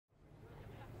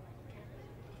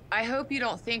I hope you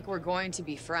don't think we're going to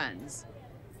be friends.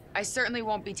 I certainly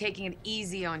won't be taking it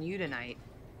easy on you tonight.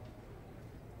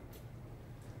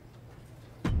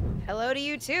 Hello to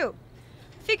you, too.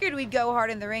 Figured we'd go hard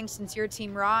in the ring since you're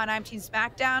Team Raw and I'm Team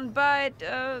SmackDown, but,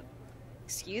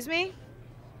 excuse me?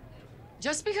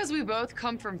 Just because we both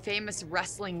come from famous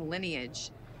wrestling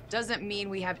lineage doesn't mean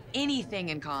we have anything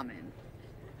in common.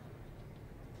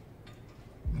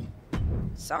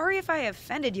 Sorry if I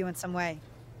offended you in some way.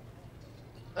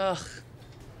 Ugh.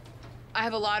 I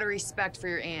have a lot of respect for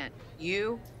your aunt.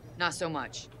 You, not so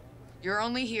much. You're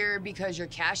only here because you're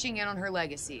cashing in on her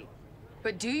legacy.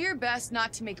 But do your best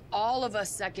not to make all of us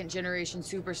second-generation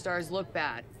superstars look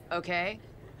bad, okay?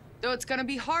 Though it's gonna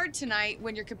be hard tonight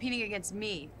when you're competing against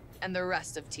me and the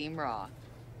rest of Team Raw.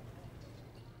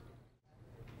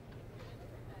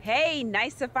 Hey,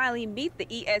 nice to finally meet the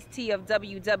EST of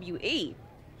WWE.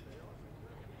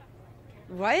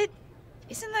 What?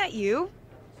 Isn't that you?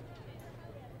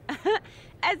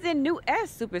 As in new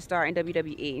S superstar in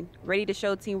WWE. Ready to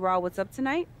show Team Raw what's up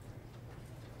tonight?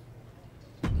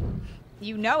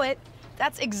 You know it.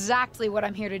 That's exactly what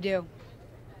I'm here to do.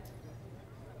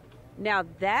 Now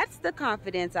that's the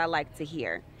confidence I like to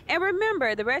hear. And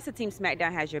remember, the rest of Team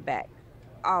SmackDown has your back.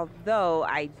 Although,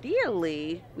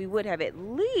 ideally, we would have at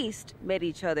least met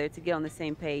each other to get on the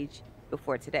same page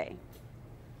before today.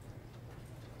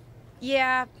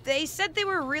 Yeah, they said they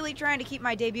were really trying to keep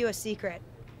my debut a secret.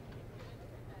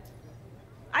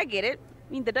 I get it.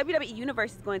 I mean, the WWE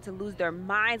Universe is going to lose their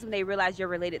minds when they realize you're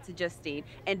related to Justine.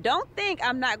 And don't think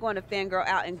I'm not going to fangirl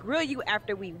out and grill you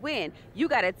after we win. You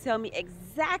gotta tell me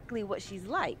exactly what she's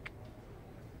like.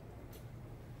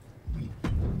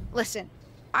 Listen,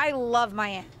 I love my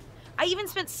aunt. I even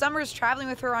spent summers traveling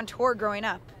with her on tour growing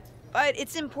up. But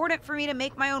it's important for me to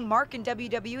make my own mark in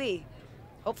WWE.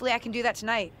 Hopefully I can do that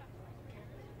tonight.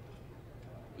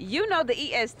 You know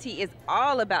the EST is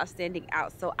all about standing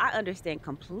out, so I understand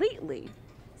completely.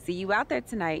 See you out there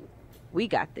tonight. We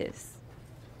got this.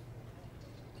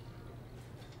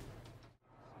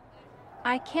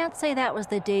 I can't say that was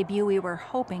the debut we were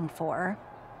hoping for.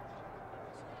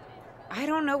 I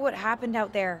don't know what happened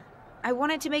out there. I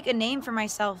wanted to make a name for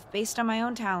myself based on my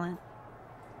own talent.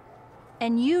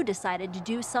 And you decided to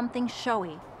do something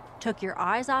showy, took your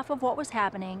eyes off of what was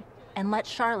happening, and let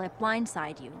Charlotte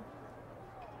blindside you.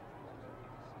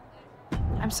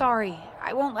 I'm sorry.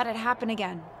 I won't let it happen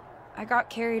again. I got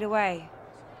carried away.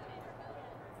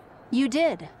 You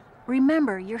did.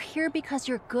 Remember, you're here because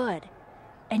you're good.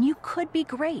 And you could be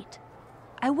great.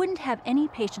 I wouldn't have any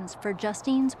patience for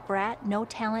Justine's brat,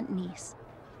 no-talent niece.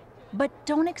 But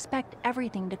don't expect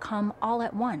everything to come all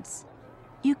at once.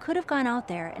 You could have gone out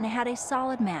there and had a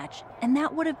solid match, and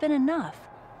that would have been enough,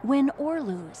 win or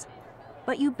lose.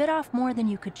 But you bit off more than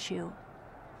you could chew.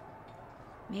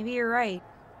 Maybe you're right.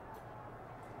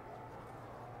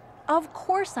 Of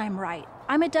course I'm right.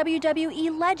 I'm a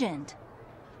WWE legend.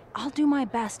 I'll do my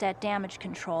best at damage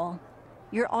control.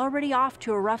 You're already off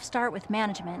to a rough start with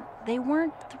management. They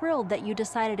weren't thrilled that you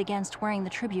decided against wearing the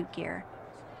tribute gear.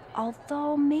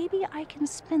 Although maybe I can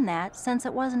spin that since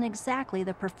it wasn't exactly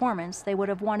the performance they would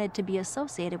have wanted to be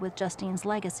associated with Justine's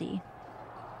legacy.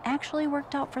 Actually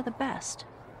worked out for the best.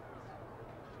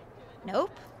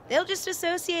 Nope. They'll just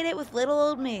associate it with little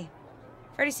old me.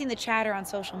 I've already seen the chatter on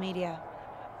social media.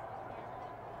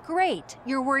 Great.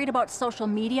 You're worried about social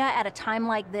media at a time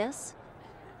like this?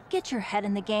 Get your head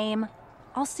in the game.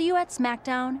 I'll see you at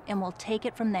SmackDown, and we'll take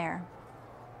it from there.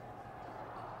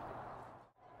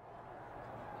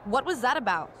 What was that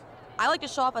about? I like to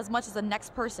show off as much as the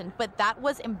next person, but that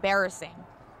was embarrassing.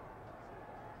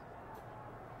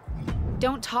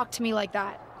 Don't talk to me like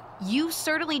that. You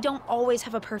certainly don't always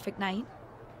have a perfect night.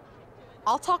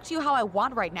 I'll talk to you how I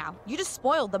want right now. You just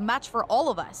spoiled the match for all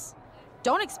of us.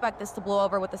 Don't expect this to blow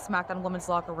over with the SmackDown women's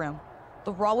locker room.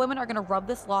 The Raw women are gonna rub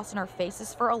this loss in our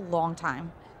faces for a long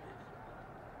time.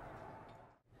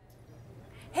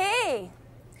 Hey!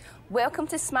 Welcome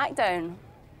to SmackDown.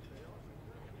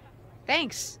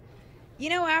 Thanks.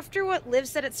 You know, after what Liv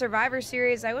said at Survivor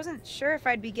Series, I wasn't sure if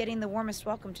I'd be getting the warmest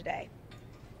welcome today.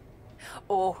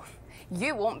 Oh,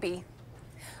 you won't be.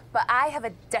 But I have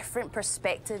a different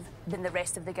perspective than the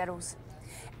rest of the girls.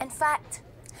 In fact,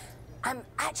 I'm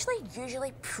actually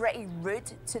usually pretty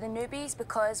rude to the newbies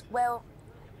because, well,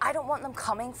 I don't want them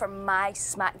coming for my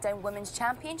SmackDown Women's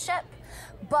Championship,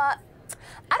 but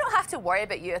I don't have to worry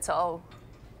about you at all.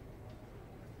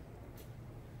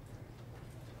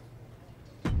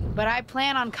 But I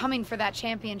plan on coming for that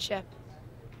championship.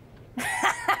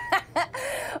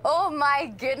 Oh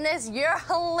my goodness, you're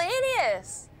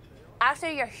hilarious!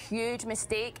 After your huge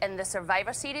mistake in the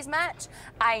Survivor Series match,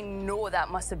 I know that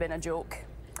must have been a joke.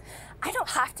 I don't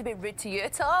have to be rude to you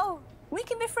at all. We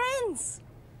can be friends.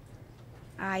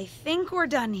 I think we're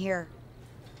done here.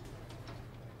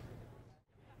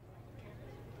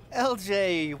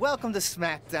 LJ, welcome to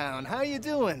SmackDown. How you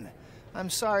doing? I'm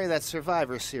sorry that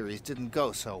Survivor Series didn't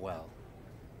go so well.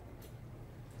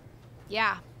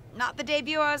 Yeah, not the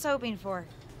debut I was hoping for.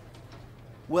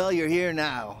 Well, you're here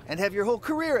now, and have your whole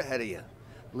career ahead of you.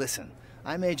 Listen,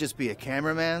 I may just be a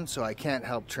cameraman, so I can't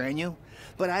help train you,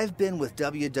 but I've been with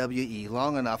WWE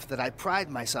long enough that I pride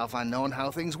myself on knowing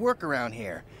how things work around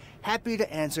here. Happy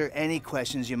to answer any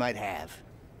questions you might have.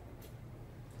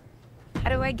 How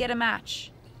do I get a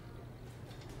match?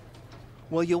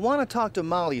 Well, you'll want to talk to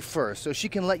Molly first so she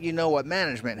can let you know what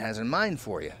management has in mind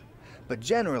for you. But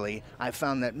generally, I've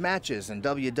found that matches in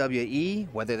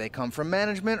WWE, whether they come from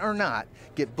management or not,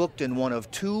 get booked in one of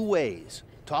two ways: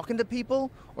 talking to people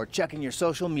or checking your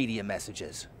social media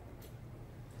messages.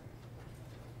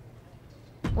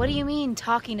 What do you mean,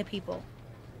 talking to people?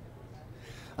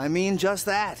 I mean just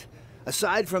that.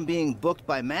 Aside from being booked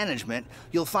by management,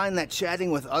 you'll find that chatting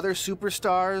with other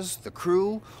superstars, the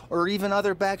crew, or even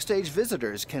other backstage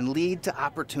visitors can lead to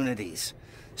opportunities.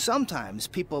 Sometimes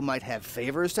people might have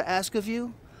favors to ask of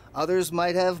you, others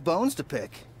might have bones to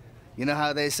pick. You know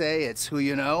how they say it's who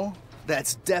you know?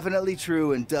 That's definitely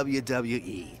true in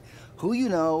WWE. Who you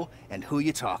know and who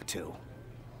you talk to.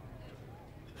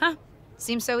 Huh,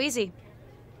 seems so easy.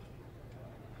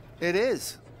 It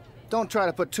is. Don't try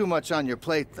to put too much on your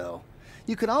plate, though.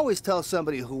 You can always tell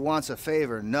somebody who wants a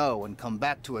favor no and come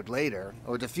back to it later,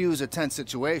 or diffuse a tense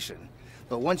situation.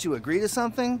 But once you agree to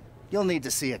something, you'll need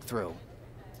to see it through.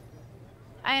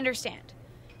 I understand.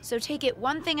 So take it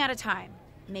one thing at a time.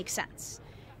 Makes sense.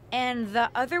 And the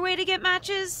other way to get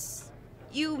matches?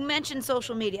 You mentioned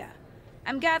social media.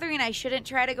 I'm gathering I shouldn't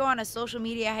try to go on a social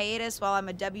media hiatus while I'm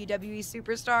a WWE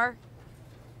superstar?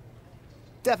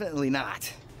 Definitely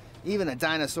not. Even a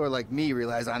dinosaur like me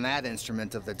relies on that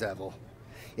instrument of the devil.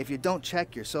 If you don't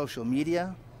check your social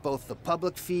media, both the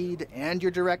public feed and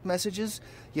your direct messages,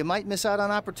 you might miss out on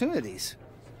opportunities.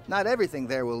 Not everything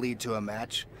there will lead to a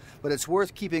match, but it's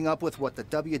worth keeping up with what the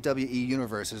WWE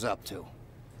Universe is up to.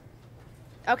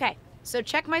 Okay, so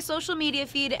check my social media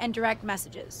feed and direct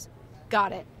messages.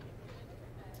 Got it.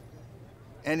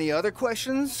 Any other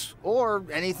questions? Or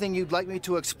anything you'd like me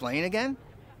to explain again?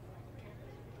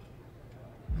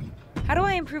 How do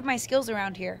I improve my skills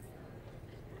around here?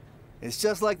 It's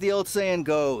just like the old saying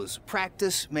goes,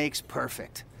 practice makes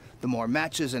perfect. The more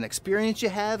matches and experience you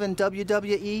have in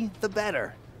WWE, the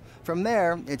better. From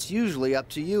there, it's usually up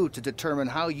to you to determine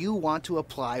how you want to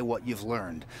apply what you've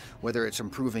learned, whether it's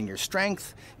improving your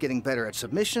strength, getting better at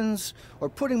submissions, or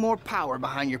putting more power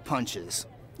behind your punches.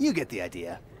 You get the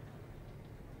idea.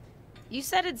 You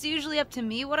said it's usually up to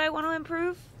me what I want to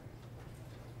improve?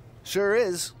 Sure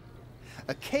is.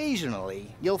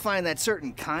 Occasionally, you'll find that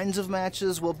certain kinds of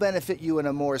matches will benefit you in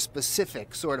a more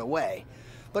specific sort of way.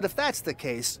 But if that's the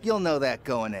case, you'll know that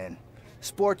going in.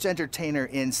 Sports entertainer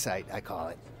insight, I call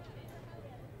it.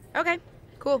 Okay,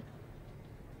 cool.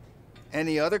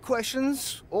 Any other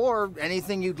questions? Or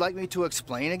anything you'd like me to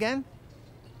explain again?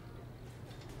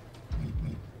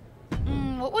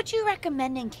 What would you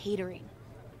recommend in catering?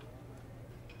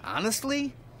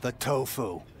 Honestly, the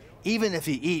tofu. Even if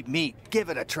you eat meat, give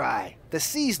it a try. The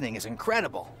seasoning is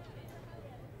incredible.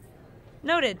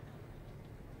 Noted.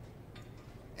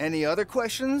 Any other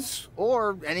questions?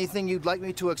 Or anything you'd like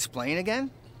me to explain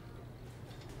again?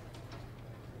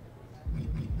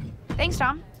 Thanks,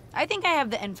 Tom. I think I have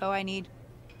the info I need.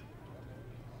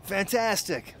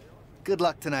 Fantastic. Good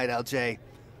luck tonight, LJ.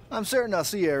 I'm certain I'll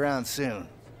see you around soon.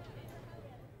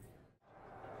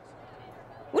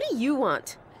 What do you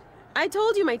want? I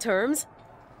told you my terms.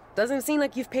 Doesn't seem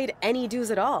like you've paid any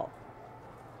dues at all.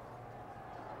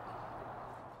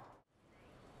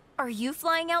 Are you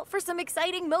flying out for some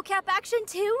exciting mocap action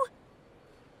too?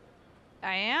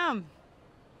 I am.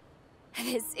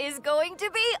 This is going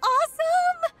to be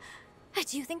awesome!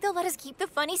 Do you think they'll let us keep the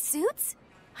funny suits?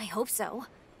 I hope so.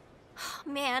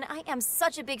 Man, I am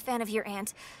such a big fan of your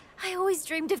aunt. I always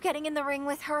dreamed of getting in the ring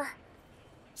with her.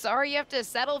 Sorry you have to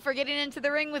settle for getting into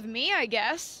the ring with me, I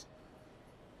guess.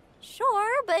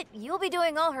 Sure, but you'll be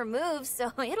doing all her moves,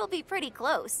 so it'll be pretty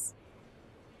close.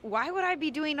 Why would I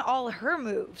be doing all her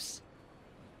moves?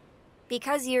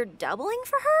 Because you're doubling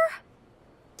for her?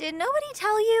 Did nobody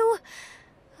tell you?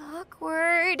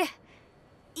 Awkward.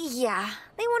 Yeah,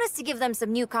 they want us to give them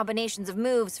some new combinations of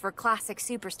moves for classic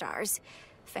superstars.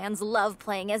 Fans love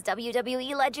playing as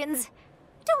WWE legends.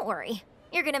 Don't worry,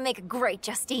 you're gonna make a great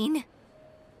Justine.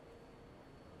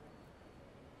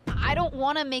 I don't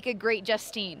want to make a great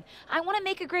Justine. I want to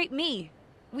make a great me.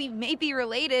 We may be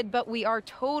related, but we are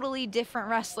totally different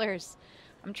wrestlers.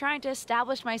 I'm trying to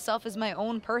establish myself as my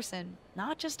own person,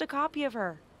 not just a copy of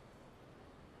her.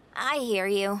 I hear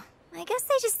you. I guess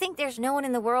they just think there's no one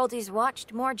in the world who's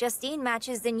watched more Justine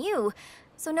matches than you,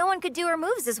 so no one could do her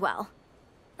moves as well.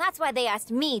 That's why they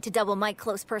asked me to double my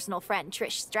close personal friend,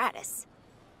 Trish Stratus.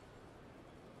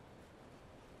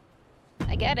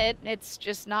 I get it. It's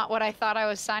just not what I thought I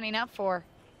was signing up for.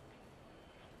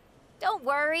 Don't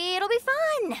worry, it'll be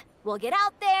fun. We'll get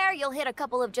out there, you'll hit a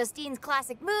couple of Justine's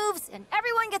classic moves, and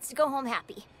everyone gets to go home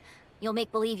happy. You'll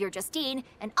make believe you're Justine,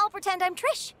 and I'll pretend I'm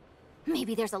Trish.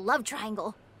 Maybe there's a love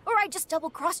triangle. Or I just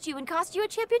double-crossed you and cost you a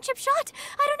championship shot.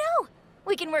 I don't know.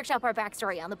 We can workshop our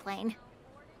backstory on the plane.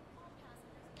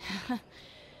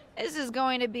 This is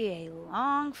going to be a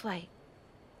long flight.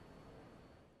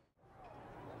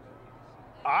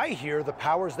 I hear the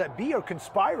powers that be are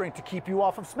conspiring to keep you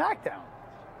off of SmackDown.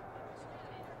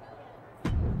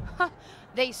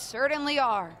 They certainly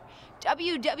are.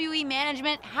 WWE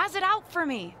management has it out for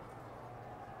me.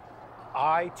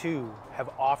 I, too, have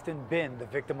often been the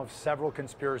victim of several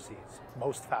conspiracies,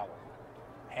 most foul.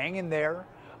 Hang in there.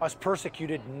 Us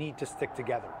persecuted need to stick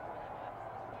together.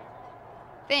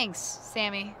 Thanks,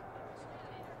 Sammy.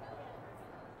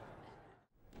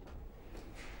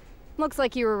 Looks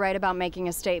like you were right about making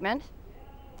a statement.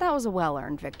 That was a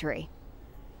well-earned victory.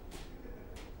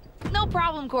 No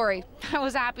problem, Corey. I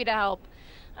was happy to help.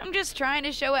 I'm just trying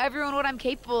to show everyone what I'm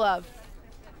capable of.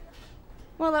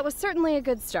 Well, that was certainly a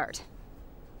good start.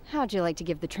 How'd you like to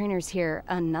give the trainers here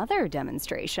another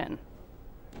demonstration?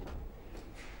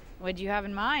 What'd you have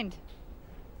in mind?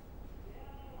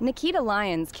 Nikita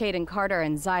Lyons, Kaden Carter,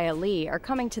 and Zaya Lee are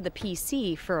coming to the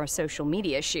PC for a social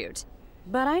media shoot.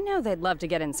 But I know they'd love to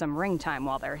get in some ring time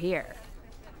while they're here.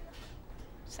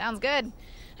 Sounds good.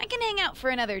 I can hang out for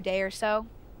another day or so.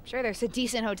 Sure, there's a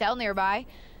decent hotel nearby.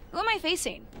 Who am I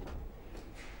facing?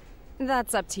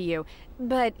 That's up to you,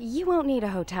 but you won't need a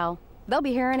hotel. They'll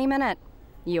be here any minute.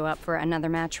 You up for another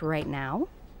match right now?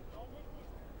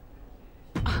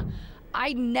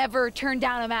 I never turn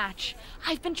down a match.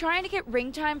 I've been trying to get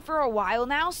ring time for a while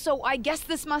now, so I guess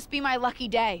this must be my lucky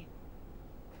day.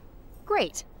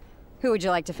 Great. Who would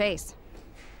you like to face?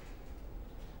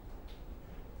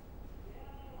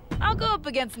 I'll go up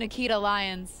against Nikita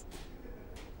Lyons.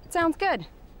 Sounds good.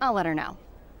 I'll let her know.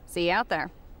 See you out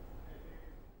there.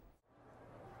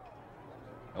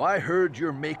 Well, I heard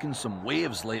you're making some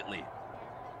waves lately.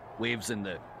 Waves in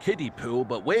the kiddie pool,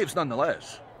 but waves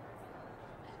nonetheless.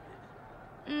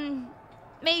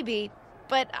 Maybe,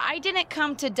 but I didn't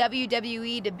come to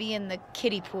WWE to be in the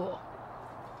kiddie pool.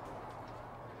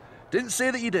 Didn't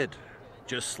say that you did.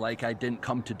 Just like I didn't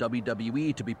come to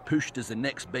WWE to be pushed as the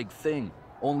next big thing,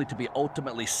 only to be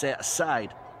ultimately set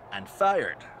aside and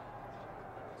fired.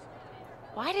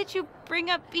 Why did you bring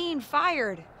up being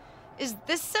fired? Is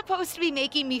this supposed to be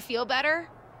making me feel better?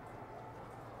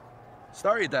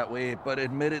 Started that way, but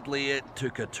admittedly it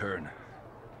took a turn.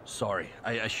 Sorry,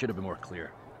 I should have been more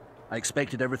clear. I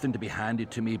expected everything to be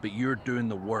handed to me, but you're doing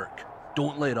the work.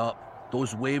 Don't let up.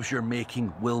 Those waves you're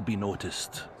making will be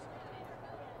noticed.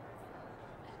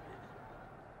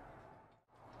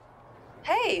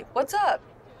 Hey, what's up?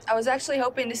 I was actually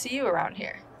hoping to see you around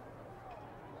here.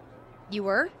 You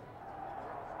were?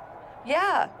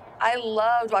 Yeah, I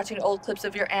loved watching old clips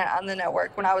of your aunt on the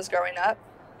network when I was growing up,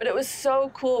 but it was so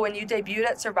cool when you debuted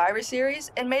at Survivor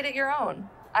Series and made it your own.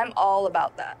 I'm all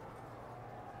about that.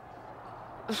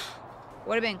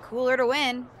 Would have been cooler to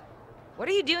win. What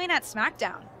are you doing at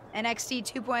SmackDown?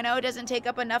 NXT 2.0 doesn't take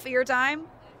up enough of your time?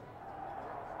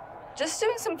 Just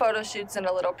doing some photo shoots and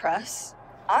a little press.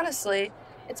 Honestly,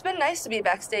 it's been nice to be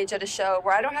backstage at a show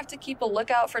where I don't have to keep a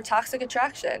lookout for toxic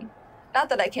attraction. Not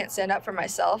that I can't stand up for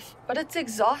myself, but it's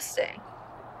exhausting.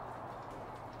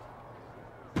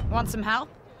 Want some help?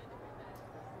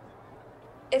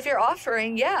 If you're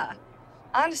offering, yeah.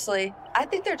 Honestly, I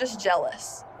think they're just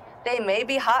jealous. They may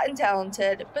be hot and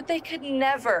talented, but they could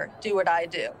never do what I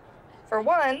do. For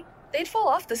one, they'd fall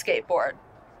off the skateboard.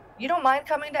 You don't mind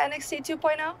coming to NXT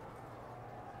 2.0?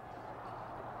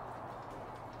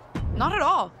 Not at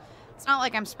all. It's not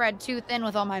like I'm spread too thin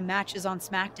with all my matches on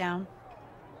SmackDown.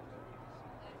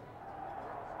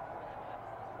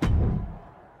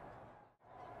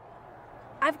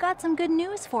 I've got some good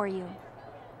news for you.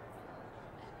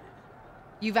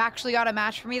 You've actually got a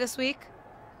match for me this week?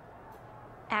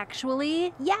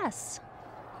 Actually, yes.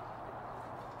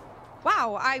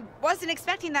 Wow, I wasn't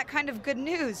expecting that kind of good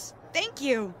news. Thank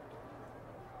you.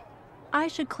 I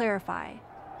should clarify.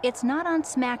 It's not on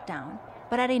SmackDown,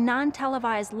 but at a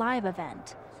non-televised live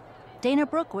event. Dana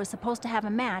Brooke was supposed to have a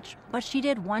match, but she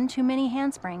did one too many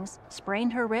handsprings,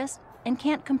 sprained her wrist, and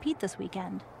can't compete this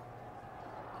weekend.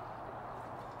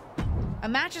 A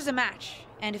match is a match,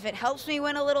 and if it helps me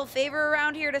win a little favor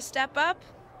around here to step up,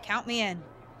 count me in.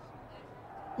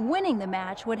 Winning the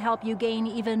match would help you gain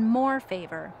even more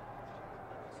favor.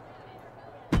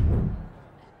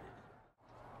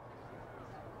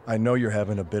 I know you're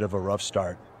having a bit of a rough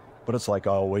start, but it's like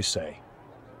I always say,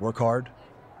 work hard,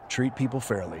 treat people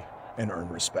fairly, and earn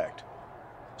respect.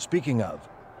 Speaking of,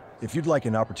 if you'd like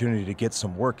an opportunity to get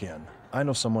some work in, I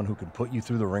know someone who can put you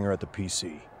through the ringer at the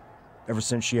PC. Ever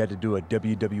since she had to do a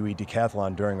WWE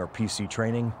decathlon during her PC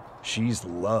training, she's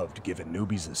loved giving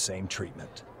newbies the same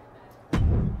treatment.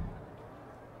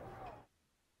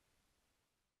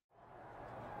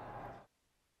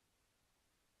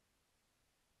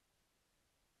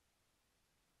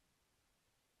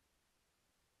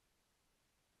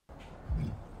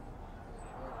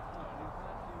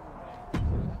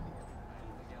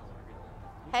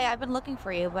 Hey, I've been looking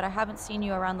for you, but I haven't seen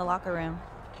you around the locker room.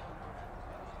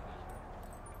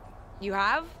 You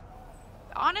have?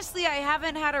 Honestly, I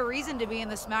haven't had a reason to be in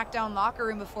the SmackDown locker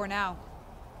room before now.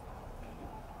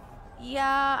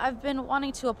 Yeah, I've been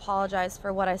wanting to apologize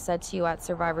for what I said to you at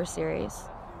Survivor Series.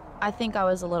 I think I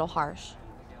was a little harsh.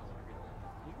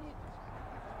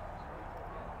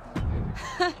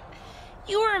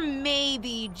 You were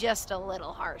maybe just a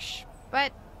little harsh,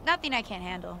 but nothing I can't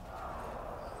handle.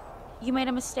 You made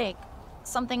a mistake.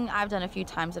 Something I've done a few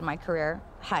times in my career.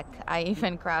 Heck, I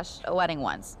even crashed a wedding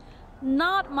once.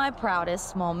 Not my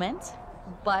proudest moment,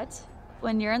 but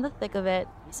when you're in the thick of it,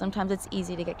 sometimes it's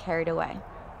easy to get carried away.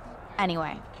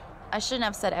 Anyway, I shouldn't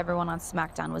have said everyone on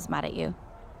SmackDown was mad at you.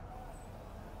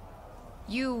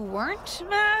 You weren't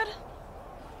mad?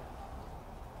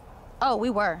 Oh,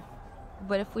 we were.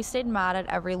 But if we stayed mad at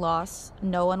every loss,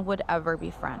 no one would ever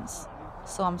be friends.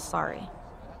 So I'm sorry.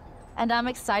 And I'm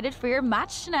excited for your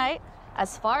match tonight.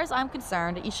 As far as I'm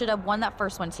concerned, you should have won that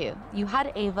first one too. You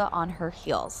had Ava on her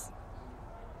heels.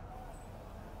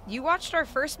 You watched our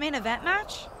first main event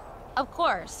match? Of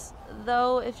course.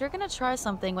 Though, if you're gonna try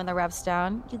something when the rev's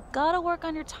down, you gotta work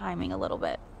on your timing a little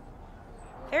bit.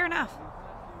 Fair enough.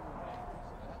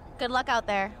 Good luck out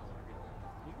there.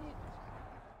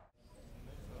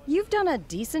 You've done a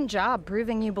decent job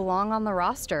proving you belong on the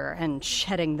roster and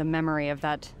shedding the memory of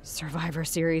that Survivor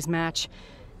Series match.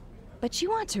 But you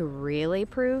want to really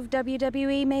prove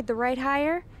WWE made the right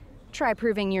hire? Try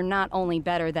proving you're not only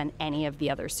better than any of the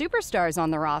other superstars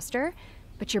on the roster,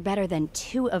 but you're better than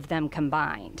 2 of them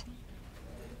combined.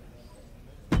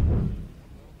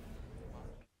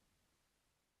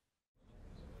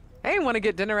 Hey, want to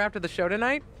get dinner after the show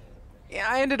tonight? Yeah,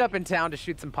 I ended up in town to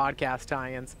shoot some podcast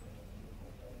tie-ins.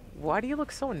 Why do you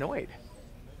look so annoyed?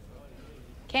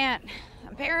 Can't.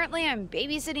 Apparently I'm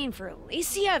babysitting for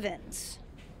Lacey Evans.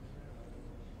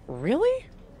 Really?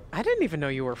 I didn't even know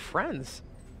you were friends.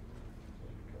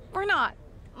 We're not.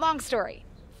 Long story.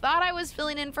 Thought I was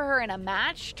filling in for her in a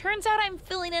match. Turns out I'm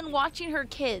filling in watching her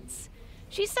kids.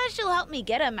 She says she'll help me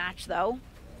get a match, though.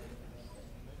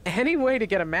 Any way to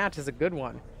get a match is a good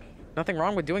one. Nothing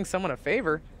wrong with doing someone a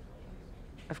favor.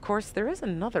 Of course, there is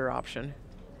another option.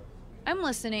 I'm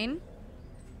listening.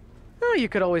 Oh, you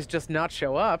could always just not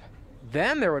show up.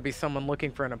 Then there would be someone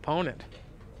looking for an opponent.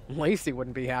 Lacey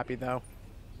wouldn't be happy, though.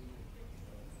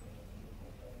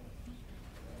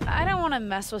 I don't want to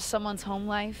mess with someone's home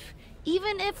life,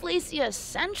 even if Lacey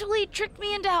essentially tricked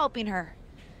me into helping her.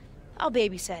 I'll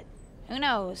babysit. Who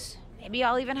knows? Maybe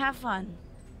I'll even have fun.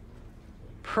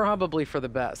 Probably for the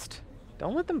best.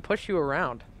 Don't let them push you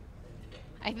around.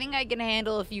 I think I can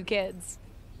handle a few kids.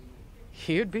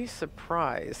 You'd be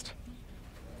surprised.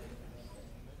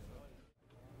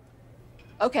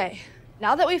 Okay,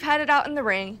 now that we've had it out in the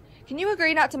ring, can you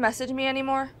agree not to message me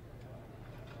anymore?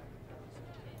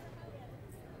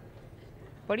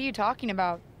 What are you talking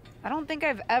about? I don't think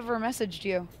I've ever messaged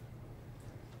you.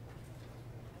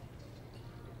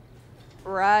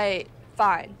 Right,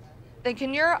 fine. Then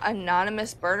can your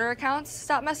anonymous burner accounts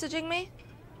stop messaging me?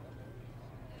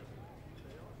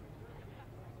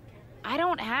 I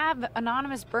don't have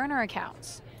anonymous burner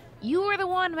accounts. You were the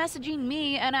one messaging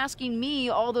me and asking me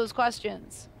all those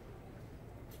questions.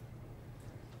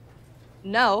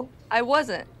 No, I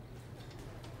wasn't.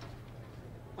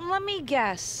 Let me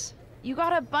guess. You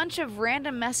got a bunch of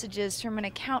random messages from an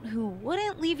account who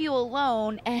wouldn't leave you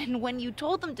alone, and when you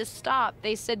told them to stop,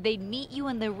 they said they'd meet you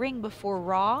in the ring before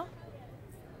Raw?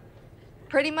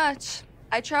 Pretty much.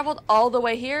 I traveled all the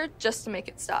way here just to make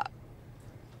it stop.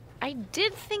 I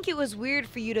did think it was weird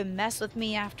for you to mess with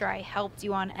me after I helped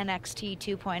you on NXT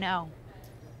 2.0.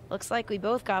 Looks like we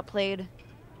both got played.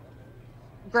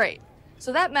 Great.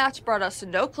 So that match brought us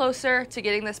no closer to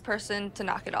getting this person to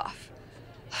knock it off.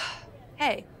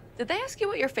 Hey, did they ask you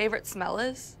what your favorite smell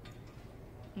is?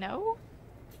 No?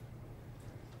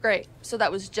 Great, so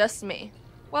that was just me.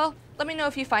 Well, let me know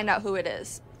if you find out who it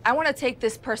is. I want to take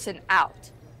this person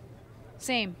out.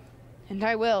 Same. And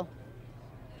I will.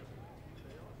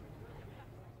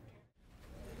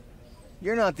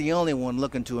 You're not the only one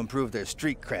looking to improve their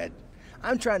street cred.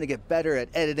 I'm trying to get better at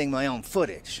editing my own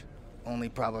footage. Only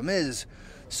problem is,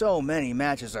 so many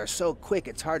matches are so quick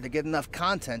it's hard to get enough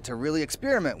content to really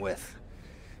experiment with.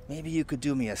 Maybe you could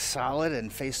do me a solid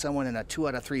and face someone in a 2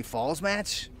 out of 3 falls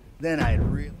match? Then I'd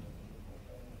really...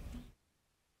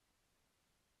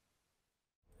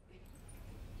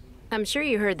 I'm sure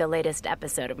you heard the latest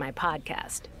episode of my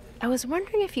podcast. I was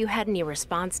wondering if you had any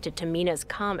response to Tamina's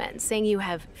comment saying you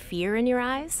have fear in your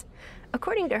eyes?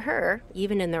 According to her,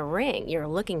 even in the ring, you're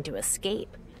looking to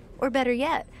escape. Or better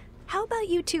yet, how about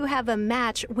you two have a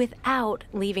match without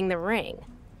leaving the ring?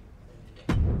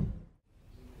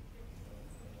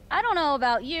 I don't know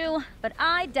about you, but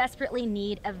I desperately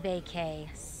need a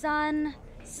vacay. Sun,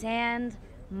 sand,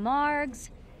 margs,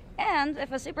 and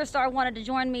if a superstar wanted to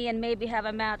join me and maybe have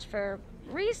a match for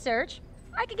research,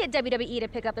 I could get WWE to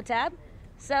pick up the tab.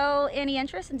 So, any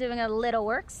interest in doing a little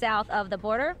work south of the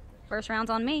border? First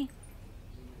round's on me.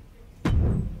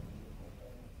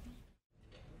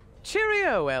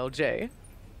 Cheerio, LJ.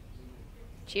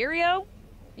 Cheerio?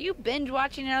 You binge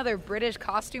watching another British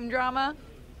costume drama?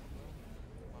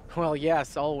 Well,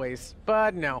 yes, always.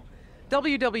 But no.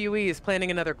 WWE is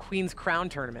planning another Queen's Crown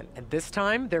tournament, and this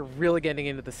time they're really getting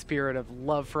into the spirit of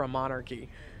love for a monarchy.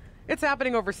 It's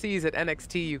happening overseas at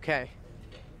NXT UK.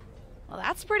 Well,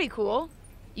 that's pretty cool.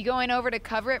 You going over to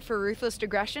cover it for Ruthless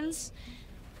Digressions?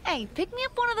 Hey, pick me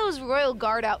up one of those Royal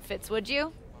Guard outfits, would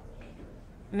you?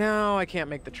 No, I can't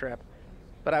make the trip.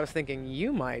 But I was thinking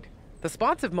you might. The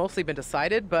spots have mostly been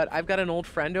decided, but I've got an old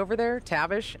friend over there,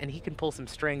 Tavish, and he can pull some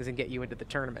strings and get you into the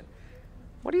tournament.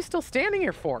 What are you still standing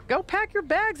here for? Go pack your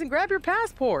bags and grab your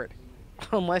passport.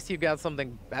 Unless you've got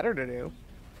something better to do.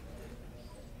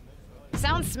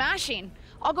 Sounds smashing.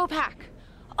 I'll go pack.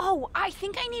 Oh, I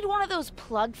think I need one of those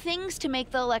plug things to make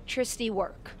the electricity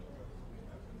work.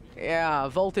 Yeah, a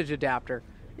voltage adapter.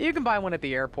 You can buy one at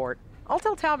the airport. I'll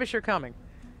tell Tavish you're coming.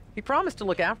 He promised to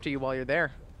look after you while you're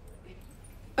there.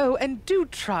 Oh, and do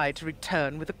try to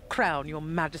return with a crown, Your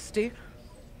Majesty.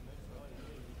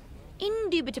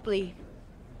 Indubitably.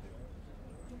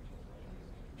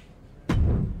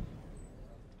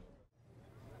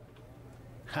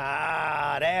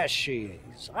 Ah, there she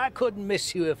is. I couldn't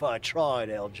miss you if I tried,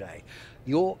 LJ.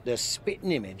 You're the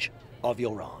spitting image of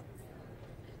your aunt.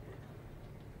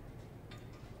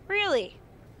 Really?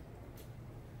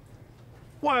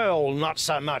 Well, not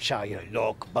so much how you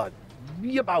look, but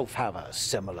you both have a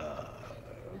similar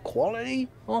quality,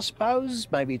 I suppose.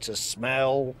 Maybe it's a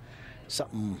smell,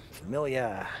 something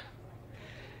familiar.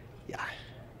 Yeah.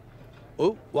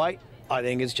 Oh, wait, I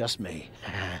think it's just me.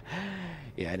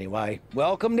 Yeah, anyway,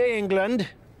 welcome to England.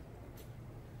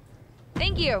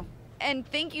 Thank you. And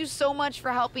thank you so much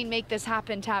for helping make this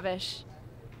happen, Tavish.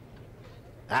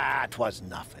 Ah, 'twas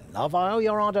nothing, love. I owe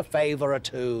your aunt a favour or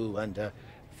two, and a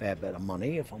fair bit of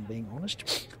money, if I'm being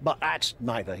honest. But that's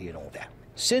neither here nor there.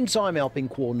 Since I'm helping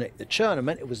coordinate the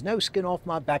tournament, it was no skin off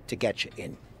my back to get you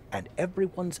in. And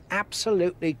everyone's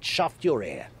absolutely chuffed your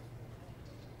ear.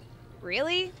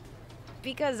 Really?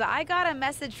 Because I got a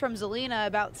message from Zelina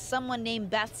about someone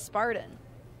named Beth Spartan.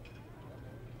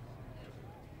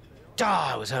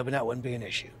 I was hoping that wouldn't be an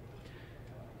issue.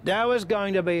 There was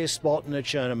going to be a spot in the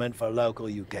tournament for a local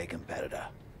UK competitor.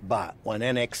 But when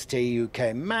NXT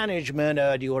UK management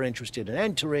heard you were interested in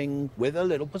entering, with a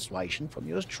little persuasion from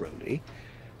yours truly,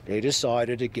 they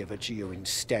decided to give it to you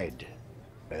instead.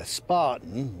 Beth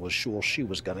Spartan was sure she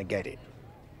was going to get it.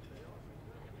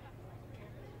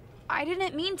 I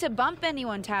didn't mean to bump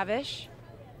anyone, Tavish.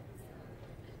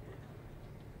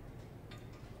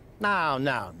 No,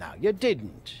 you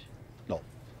didn't. Not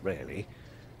really.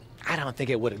 I don't think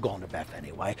it would have gone to Beth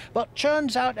anyway, but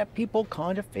turns out that people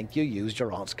kind of think you used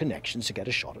your aunt's connections to get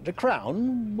a shot at the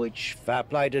crown, which, fair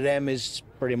play to them, is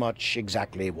pretty much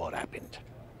exactly what happened.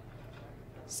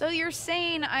 So you're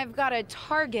saying I've got a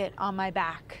target on my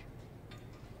back?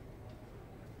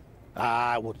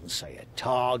 I wouldn't say a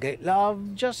target,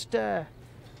 love, just a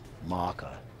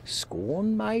marker.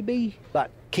 Scorn, maybe?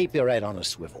 But keep your head on a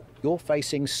swivel. You're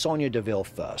facing Sonya Deville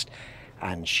first,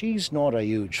 and she's not a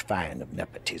huge fan of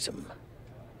nepotism.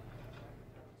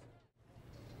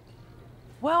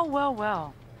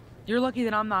 Well. You're lucky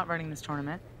that I'm not running this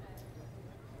tournament.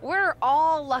 We're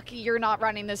all lucky you're not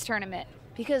running this tournament,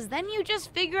 because then you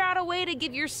just figure out a way to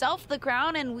give yourself the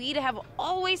crown and we'd have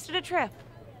all wasted a trip.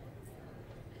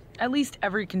 At least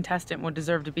every contestant would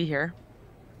deserve to be here.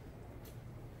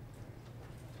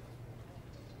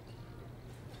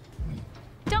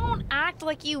 Don't act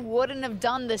like you wouldn't have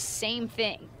done the same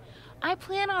thing. I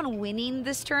plan on winning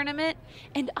this tournament,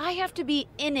 and I have to be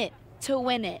in it to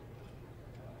win it.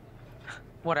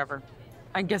 Whatever.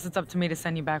 I guess it's up to me to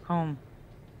send you back home.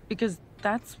 Because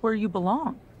that's where you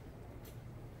belong.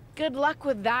 Good luck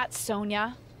with that,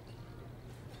 Sonia.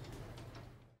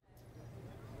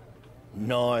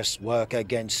 Nice work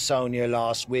against Sonia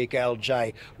last week,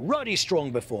 LJ. Ruddy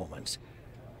strong performance.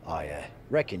 I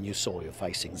reckon you saw you're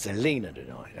facing Zelina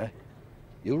tonight, eh?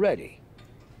 You ready?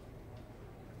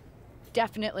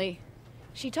 Definitely.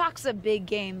 She talks a big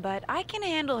game, but I can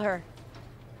handle her.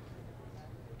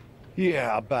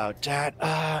 Yeah, about that.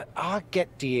 I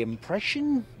get the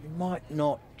impression it might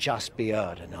not just be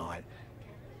her tonight.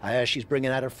 I hear she's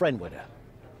bringing out a friend with her.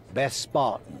 Beth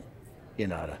Spartan. You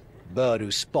know, the bird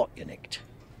whose spot you nicked.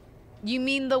 You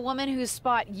mean the woman whose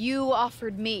spot you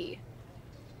offered me?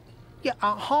 Yeah,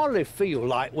 I hardly feel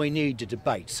like we need to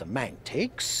debate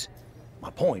semantics.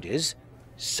 My point is,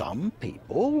 some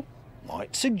people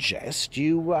might suggest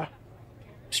you,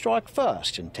 strike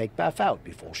first and take Beth out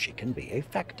before she can be a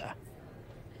factor.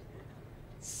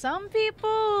 Some people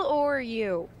or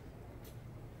you?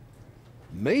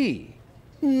 Me?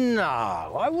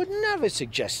 No, I would never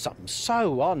suggest something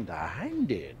so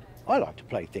underhanded. I like to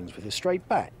play things with a straight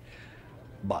bat.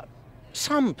 But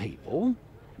some people,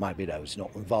 maybe those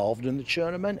not involved in the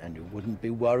tournament and who wouldn't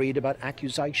be worried about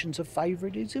accusations of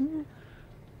favoritism,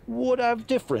 would have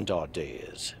different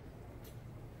ideas.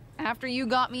 After you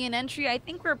got me an entry, I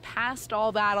think we're past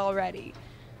all that already.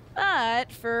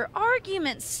 But for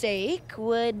argument's sake,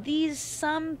 would these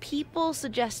some people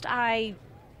suggest I,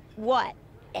 what,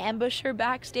 ambush her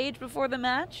backstage before the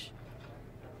match?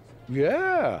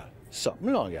 Yeah,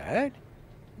 something like that.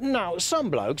 Now, some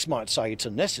blokes might say it's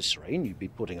unnecessary and you'd be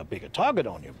putting a bigger target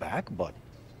on your back, but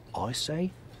I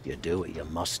say you do what you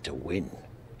must to win.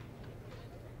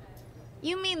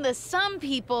 You mean the some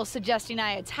people suggesting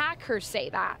I attack her say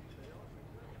that?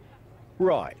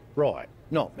 Right.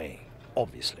 Not me,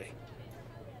 obviously.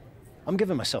 I'm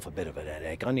giving myself a bit of a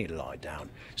headache. I need to lie down.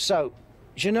 So,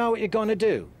 do you know what you're gonna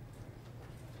do?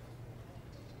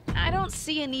 I don't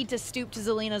see a need to stoop to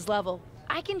Zelina's level.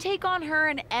 I can take on her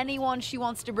and anyone she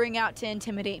wants to bring out to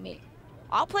intimidate me.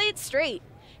 I'll play it straight.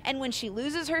 And when she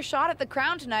loses her shot at the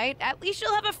crown tonight, at least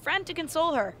she'll have a friend to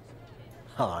console her.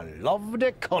 I love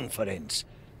the confidence.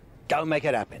 Go make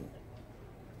it happen.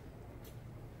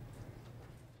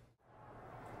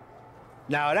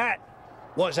 Now that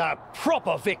was a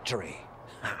proper victory.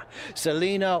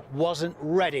 Selena wasn't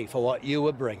ready for what you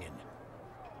were bringing.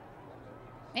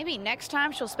 Maybe next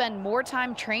time she'll spend more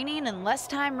time training and less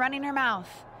time running her mouth.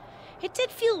 It did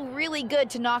feel really good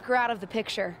to knock her out of the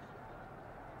picture.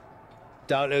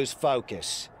 Don't lose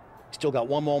focus. Still got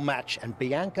one more match and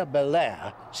Bianca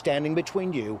Belair standing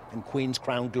between you and Queen's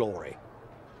Crown glory.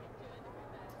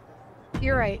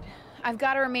 You're right. I've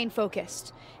got to remain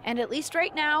focused. And at least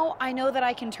right now, I know that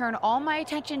I can turn all my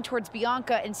attention towards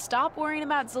Bianca and stop worrying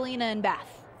about Zelina and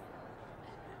Beth.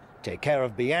 Take care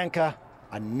of Bianca,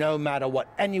 and no matter what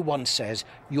anyone says,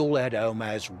 you'll head home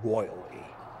as royalty.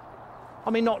 I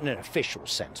mean, not in an official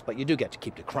sense, but you do get to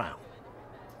keep the crown.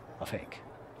 I think.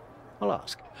 I'll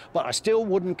ask. But I still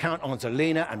wouldn't count on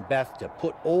Zelina and Beth to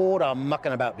put all the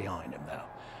mucking about behind them, though.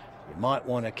 You might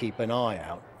want to keep an eye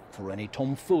out for any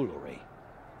tomfoolery.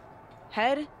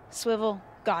 Head, swivel,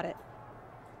 got it.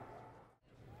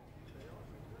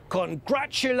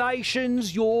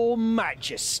 Congratulations, Your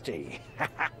Majesty.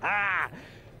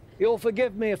 You'll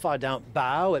forgive me if I don't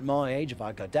bow. At my age, if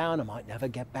I go down, I might never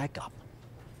get back up.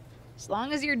 As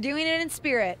long as you're doing it in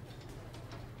spirit.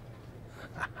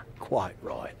 Quite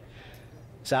right.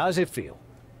 So how's it feel?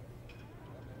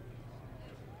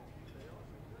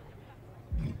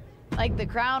 Like the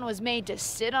crown was made to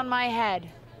sit on my head.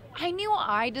 I knew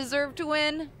I deserved to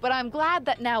win, but I'm glad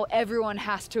that now everyone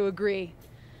has to agree.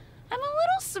 I'm a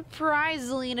little surprised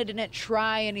Zelina didn't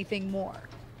try anything more.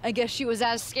 I guess she was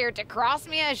as scared to cross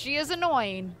me as she is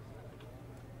annoying.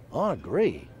 I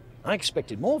agree. I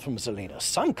expected more from Zelina,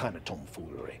 some kind of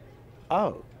tomfoolery.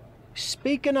 Oh,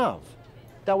 speaking of,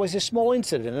 there was a small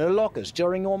incident in the lockers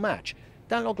during your match.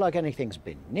 Don't look like anything's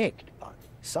been nicked, but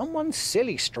someone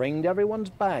silly stringed everyone's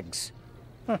bags.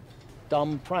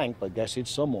 Dumb prank, but guess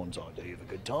it's someone's idea of a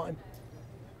good time.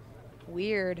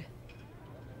 Weird.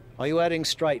 Are you heading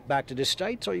straight back to the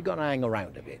States, or are you gonna hang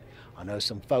around a bit? I know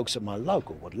some folks at my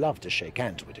local would love to shake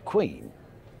hands with the Queen.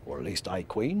 Or at least a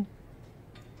Queen.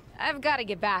 I've got to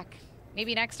get back.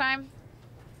 Maybe next time?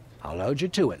 I'll hold you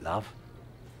to it, love.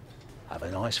 Have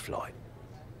a nice flight.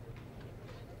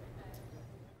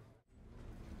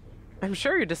 I'm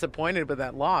sure you're disappointed with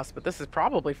that loss, but this is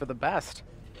probably for the best.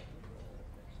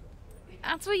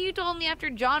 That's what you told me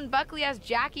after John Buckley asked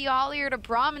Jackie Hollier to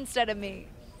prom instead of me.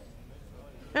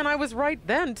 And I was right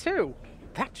then, too.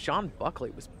 That John Buckley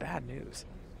was bad news.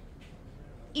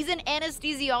 He's an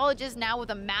anesthesiologist now with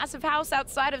a massive house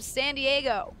outside of San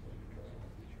Diego.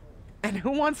 And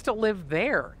who wants to live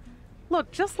there?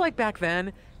 Look, just like back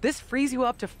then, this frees you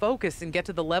up to focus and get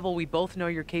to the level we both know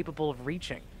you're capable of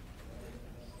reaching.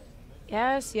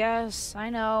 Yes, I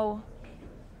know.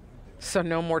 So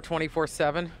no more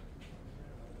 24/7?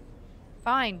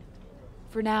 Fine.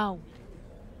 For now.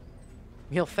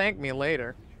 You'll thank me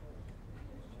later.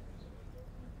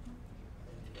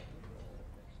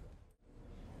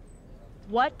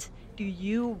 What do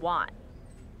you want?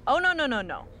 Oh,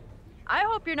 no. I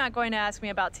hope you're not going to ask me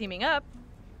about teaming up.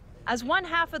 As one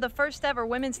half of the first ever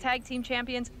women's tag team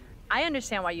champions, I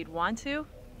understand why you'd want to,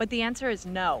 but the answer is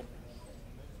no.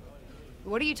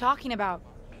 What are you talking about?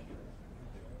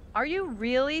 Are you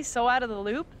really so out of the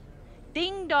loop?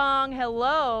 Ding dong,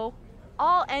 hello.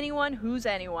 All anyone who's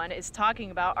anyone is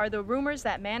talking about are the rumors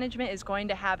that management is going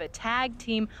to have a tag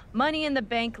team Money in the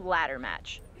Bank ladder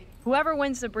match. Whoever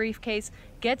wins the briefcase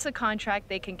gets a contract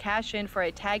they can cash in for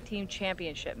a tag team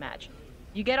championship match.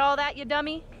 You get all that, you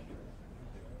dummy?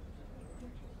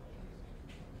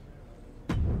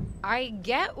 I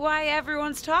get why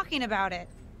everyone's talking about it.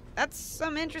 That's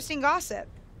some interesting gossip.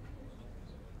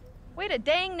 Wait a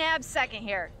dang nab second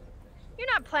here.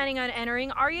 You're not planning on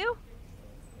entering, are you?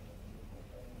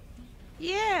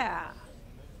 Yeah,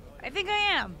 I think I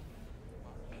am.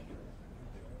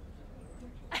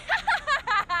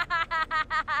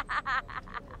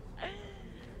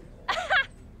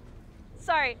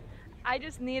 Sorry, I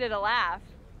just needed a laugh.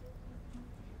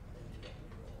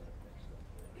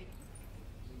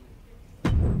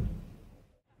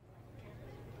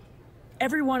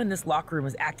 Everyone in this locker room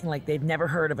is acting like they've never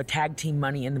heard of a tag team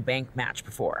Money in the Bank match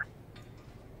before.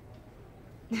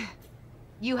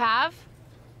 You have?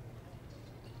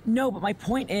 No, but my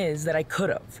point is that I could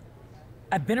have.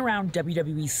 I've been around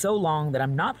WWE so long that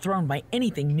I'm not thrown by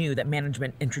anything new that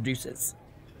management introduces.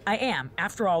 I am,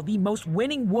 after all, the most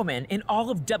winning woman in all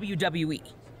of WWE.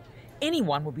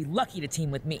 Anyone would be lucky to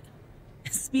team with me.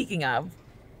 Speaking of,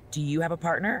 do you have a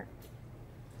partner?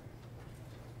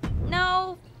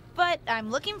 No, but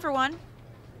I'm looking for one.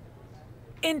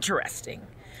 Interesting,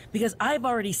 because I've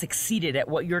already succeeded at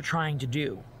what you're trying to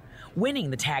do, winning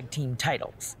the tag team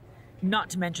titles, not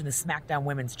to mention the SmackDown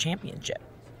Women's Championship.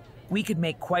 We could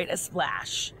make quite a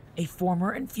splash, a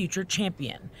former and future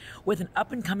champion with an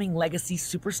up-and-coming legacy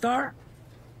superstar.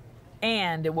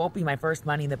 And it won't be my first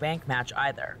Money in the Bank match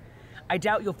either. I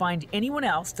doubt you'll find anyone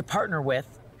else to partner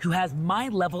with who has my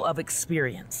level of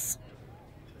experience.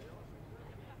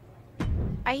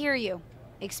 I hear you.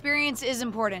 Experience is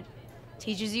important.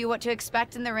 Teaches you what to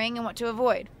expect in the ring and what to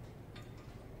avoid.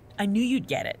 I knew you'd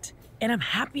get it, and I'm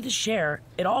happy to share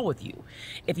it all with you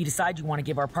if you decide you want to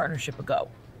give our partnership a go.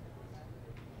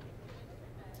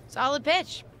 Solid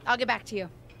pitch. I'll get back to you.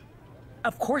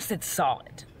 Of course it's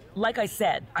solid. Like I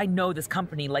said, I know this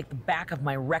company like the back of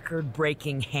my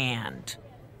record-breaking hand.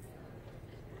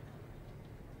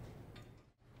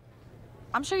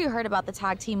 I'm sure you heard about the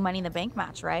tag team Money in the Bank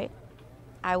match, right?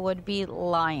 I would be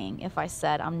lying if I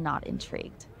said I'm not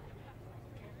intrigued.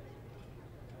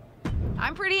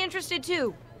 I'm pretty interested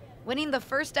too. Winning the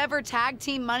first ever tag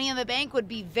team Money in the Bank would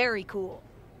be very cool.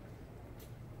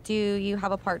 Do you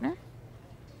have a partner?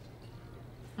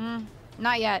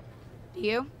 Not yet. Do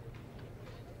you?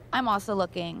 I'm also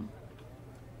looking.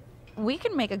 We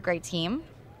can make a great team.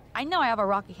 I know I have a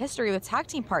rocky history with tag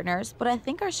team partners, but I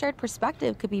think our shared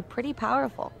perspective could be pretty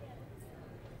powerful.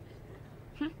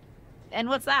 And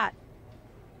what's that?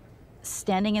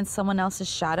 Standing in someone else's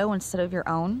shadow instead of your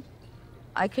own.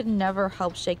 I could never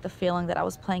help shake the feeling that I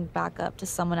was playing backup to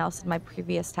someone else in my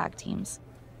previous tag teams.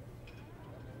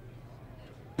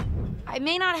 I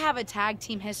may not have a tag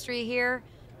team history here,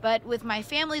 but with my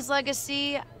family's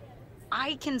legacy,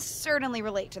 I can certainly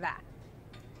relate to that.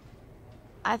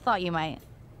 I thought you might.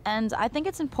 And I think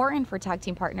it's important for tag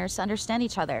team partners to understand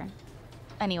each other.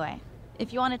 Anyway,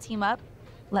 if you want to team up,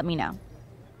 let me know.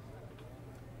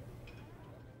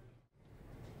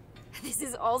 This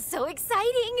is all so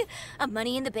exciting! A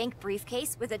Money in the Bank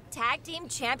briefcase with a tag team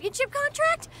championship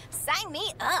contract? Sign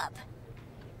me up!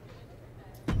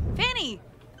 Fanny!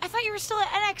 I thought you were still at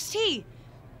NXT.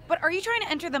 But are you trying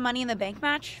to enter the Money in the Bank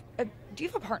match? Do you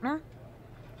have a partner?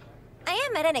 I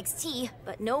am at NXT,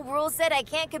 but no rule said I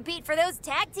can't compete for those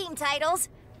tag team titles.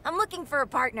 I'm looking for a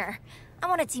partner. I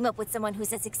want to team up with someone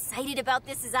who's as excited about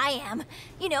this as I am.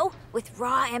 You know, with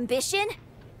raw ambition.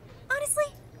 Honestly,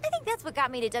 I think that's what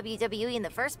got me to WWE in the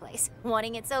first place.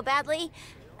 Wanting it so badly.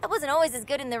 I wasn't always as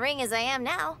good in the ring as I am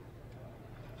now.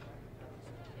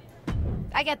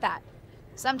 I get that.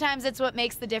 Sometimes it's what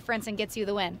makes the difference and gets you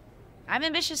the win. I'm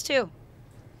ambitious too.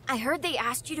 I heard they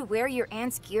asked you to wear your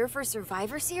aunt's gear for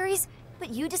Survivor Series, but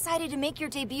you decided to make your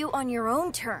debut on your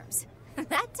own terms.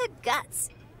 That took guts.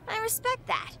 I respect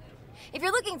that. If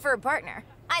you're looking for a partner,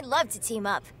 I'd love to team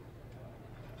up.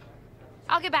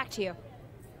 I'll get back to you.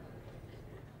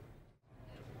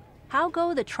 How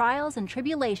go the trials and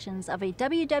tribulations of a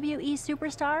WWE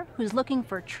superstar who's looking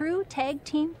for true tag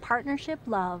team partnership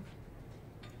love?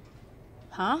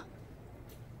 Huh?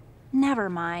 Never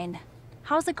mind.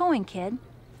 How's it going, kid?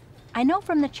 I know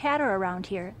from the chatter around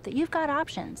here that you've got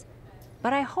options,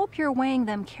 but I hope you're weighing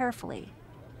them carefully.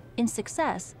 In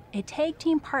success, a tag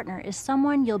team partner is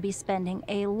someone you'll be spending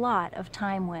a lot of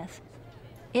time with.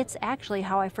 It's actually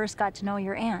how I first got to know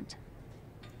your aunt.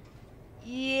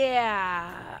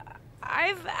 Yeah,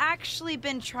 I've actually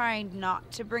been trying not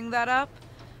to bring that up.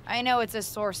 I know it's a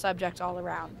sore subject all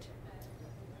around.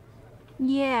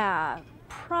 Yeah,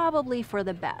 probably for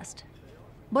the best.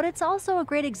 But it's also a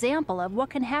great example of what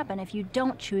can happen if you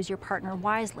don't choose your partner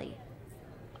wisely.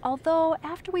 Although,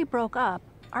 after we broke up,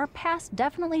 our past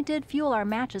definitely did fuel our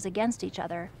matches against each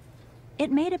other.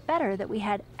 It made it better that we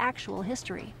had actual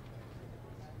history.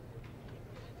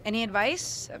 Any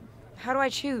advice? How do I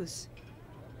choose?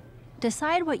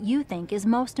 Decide what you think is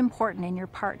most important in your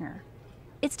partner.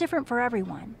 It's different for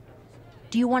everyone.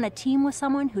 Do you want a team with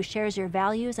someone who shares your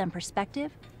values and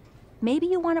perspective? Maybe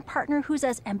you want a partner who's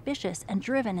as ambitious and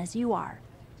driven as you are.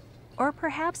 Or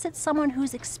perhaps it's someone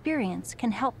whose experience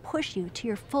can help push you to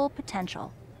your full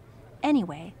potential.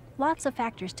 Anyway, lots of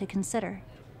factors to consider.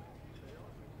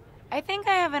 I think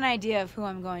I have an idea of who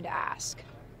I'm going to ask.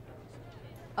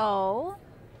 Oh?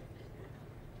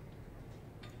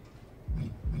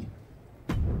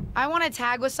 I want to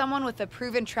tag with someone with a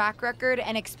proven track record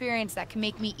and experience that can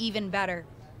make me even better.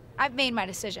 I've made my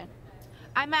decision.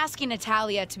 I'm asking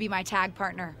Natalia to be my tag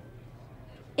partner.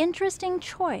 Interesting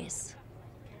choice.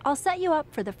 I'll set you up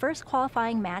for the first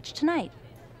qualifying match tonight.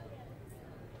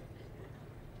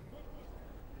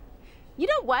 You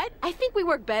know what? I think we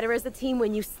work better as a team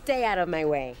when you stay out of my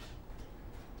way.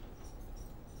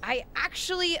 I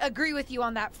actually agree with you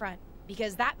on that front,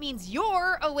 because that means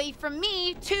you're away from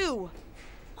me, too.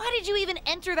 Why did you even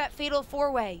enter that fatal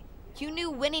four-way? You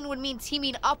knew winning would mean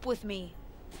teaming up with me.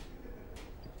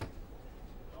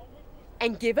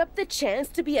 And give up the chance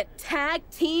to be a tag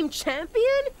team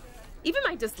champion? Even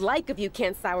my dislike of you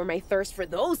can't sour my thirst for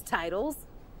those titles.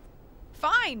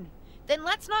 Fine. Then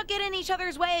let's not get in each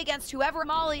other's way against whoever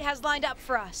Molly has lined up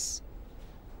for us.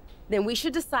 Then we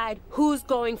should decide who's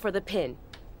going for the pin,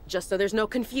 just so there's no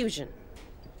confusion.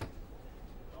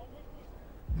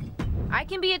 I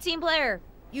can be a team player.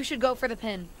 You should go for the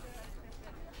pin.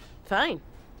 Fine.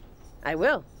 I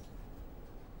will.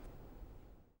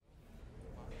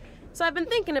 So I've been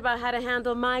thinking about how to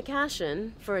handle my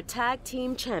cash-in for a tag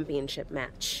team championship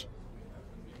match.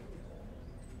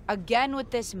 Again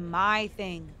with this my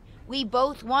thing. We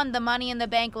both won the Money in the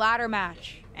Bank ladder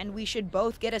match, and we should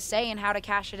both get a say in how to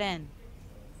cash it in.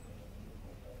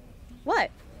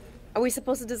 What? Are we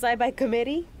supposed to decide by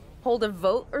committee? Hold a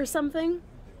vote or something?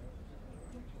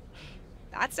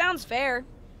 That sounds fair.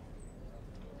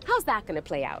 How's that gonna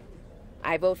play out?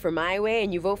 I vote for my way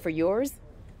and you vote for yours?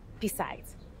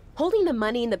 Besides, holding the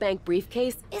Money in the Bank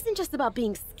briefcase isn't just about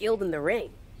being skilled in the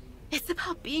ring. It's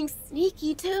about being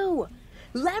sneaky too.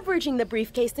 Leveraging the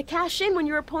briefcase to cash in when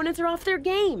your opponents are off their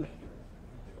game.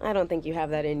 I don't think you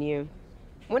have that in you.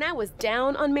 When I was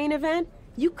down on main event,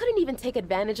 you couldn't even take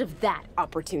advantage of that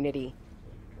opportunity.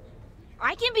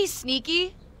 I can be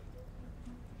sneaky.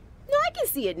 No, I can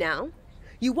see it now.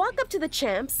 You walk up to the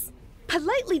champs,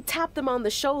 politely tap them on the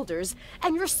shoulders,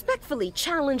 and respectfully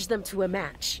challenge them to a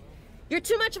match. You're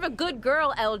too much of a good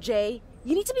girl, LJ.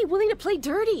 You need to be willing to play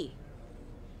dirty.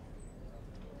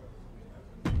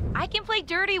 I can play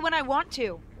dirty when I want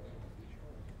to.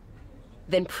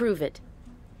 Then prove it.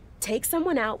 Take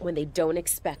someone out when they don't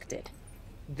expect it.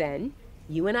 Then,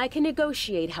 you and I can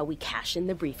negotiate how we cash in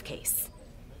the briefcase.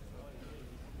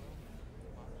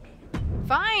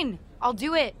 Fine, I'll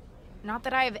do it. Not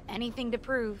that I have anything to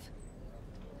prove.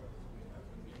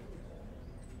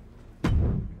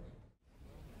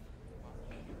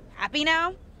 Happy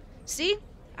now? See?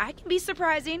 I can be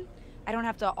surprising. I don't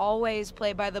have to always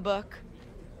play by the book.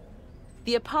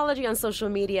 The apology on social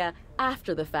media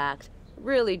after the fact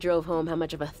really drove home how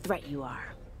much of a threat you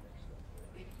are.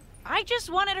 I just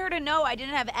wanted her to know I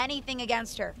didn't have anything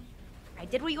against her. I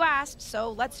did what you asked,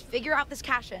 so let's figure out this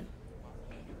cash-in.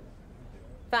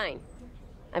 Fine.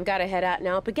 I've got to head out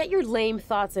now, but get your lame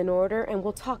thoughts in order and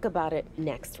we'll talk about it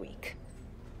next week.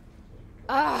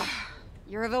 Ugh,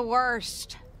 you're the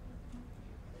worst.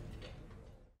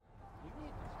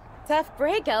 Tough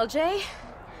break, LJ.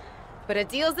 But a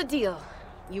deal's a deal.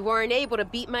 You weren't able to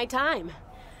beat my time.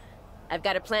 I've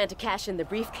got a plan to cash in the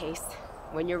briefcase.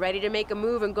 When you're ready to make a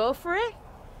move and go for it,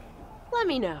 let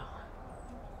me know.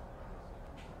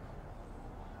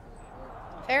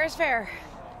 Fair is fair.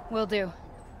 Will do.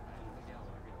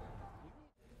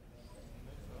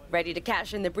 Ready to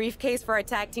cash in the briefcase for our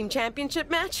tag team championship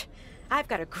match? I've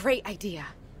got a great idea.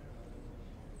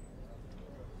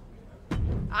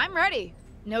 I'm ready.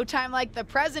 No time like the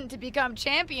present to become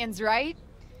champions, right?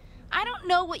 I don't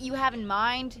know what you have in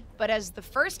mind, but as the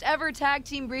first ever tag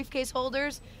team briefcase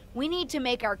holders, we need to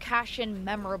make our cash-in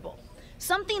memorable.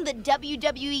 Something the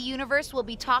WWE Universe will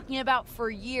be talking about for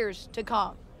years to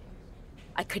come.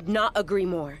 I could not agree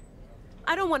more.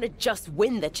 I don't want to just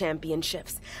win the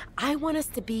championships. I want us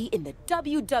to be in the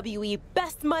WWE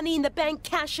Best Money in the Bank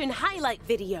cash-in highlight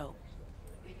video.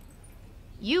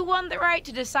 You won the right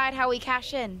to decide how we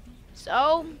cash in.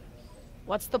 So,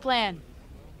 what's the plan?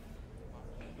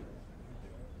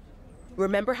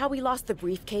 Remember how we lost the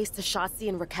briefcase to Shotzi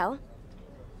and Raquel?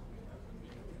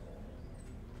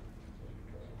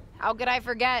 How could I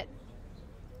forget?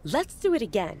 Let's do it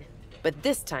again, but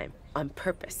this time on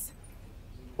purpose.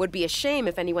 Would be a shame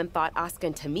if anyone thought Asuka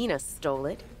and Tamina stole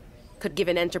it. Could give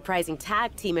an enterprising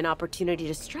tag team an opportunity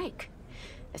to strike.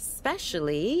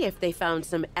 Especially if they found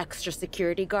some extra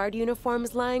security guard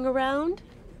uniforms lying around.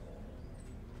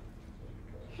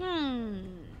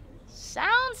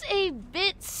 Sounds a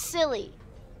bit silly.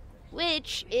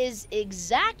 Which is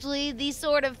exactly the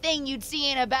sort of thing you'd see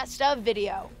in a best of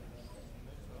video.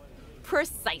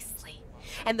 Precisely.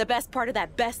 And the best part of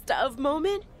that best of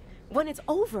moment? When it's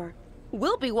over,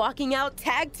 we'll be walking out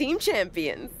tag team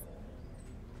champions.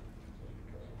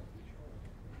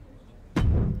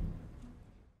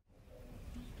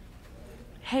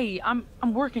 Hey, I'm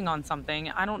working on something.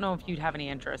 I don't know if you'd have any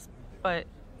interest, but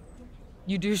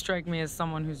you do strike me as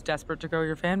someone who's desperate to grow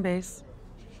your fan base.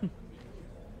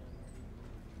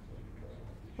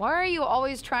 Why are you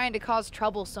always trying to cause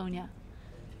trouble, Sonia?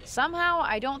 Somehow,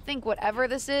 I don't think whatever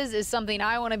this is something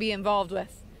I want to be involved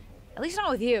with. At least not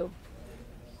with you.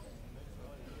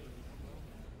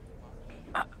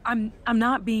 I'm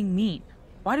not being mean.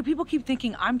 Why do people keep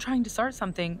thinking I'm trying to start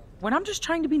something when I'm just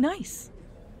trying to be nice?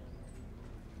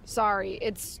 Sorry,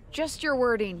 it's just your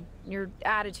wording, your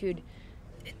attitude.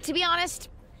 To be honest,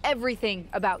 everything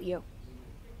about you.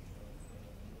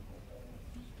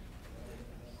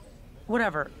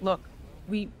 Whatever. Look,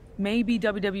 we may be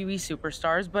WWE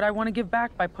superstars, but I want to give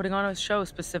back by putting on a show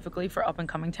specifically for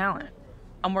up-and-coming talent.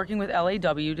 I'm working with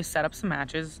LAW to set up some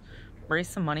matches, raise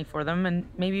some money for them, and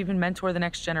maybe even mentor the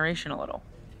next generation a little.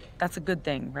 That's a good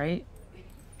thing, right?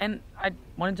 And I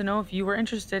wanted to know if you were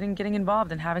interested in getting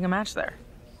involved and having a match there.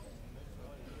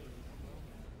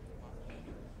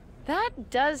 That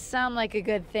does sound like a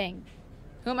good thing.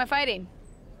 Who am I fighting?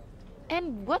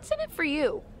 And what's in it for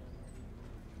you?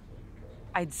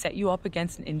 I'd set you up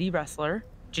against an indie wrestler,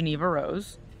 Geneva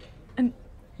Rose, and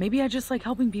maybe I just like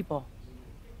helping people.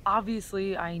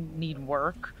 Obviously, I need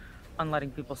work on letting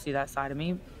people see that side of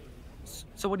me.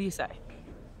 So what do you say?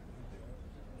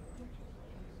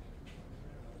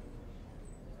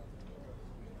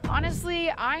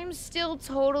 Honestly, I'm still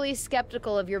totally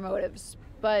skeptical of your motives,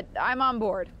 but I'm on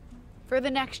board. For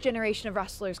the next generation of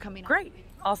wrestlers coming up. Great.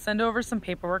 I'll send over some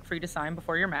paperwork for you to sign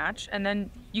before your match, and then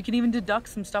you can even deduct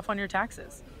some stuff on your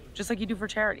taxes, just like you do for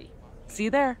charity. See you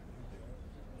there.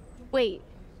 Wait,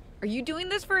 are you doing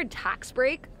this for a tax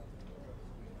break?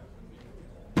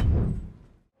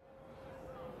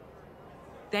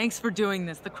 Thanks for doing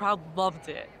this. The crowd loved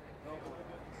it.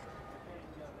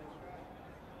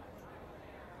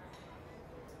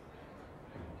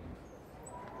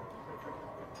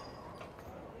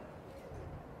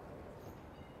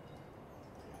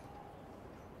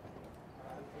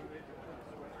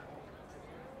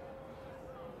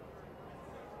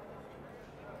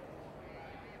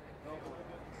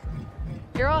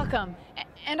 You're welcome.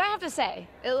 And I have to say,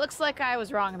 it looks like I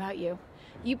was wrong about you.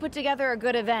 You put together a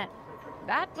good event.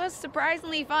 That was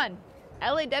surprisingly fun.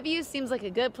 LAW seems like a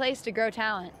good place to grow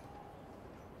talent.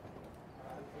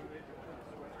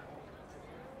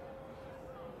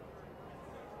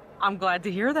 I'm glad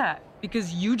to hear that,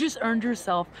 because you just earned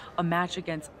yourself a match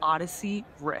against Odyssey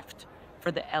Rift.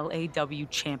 for the LAW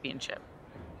Championship.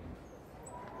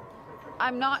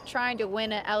 I'm not trying to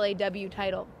win an LAW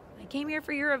title. I came here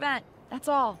for your event, that's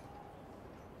all.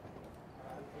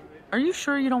 Are you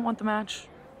sure you don't want the match?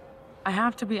 I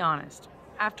have to be honest.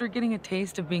 After getting a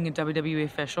taste of being a WWE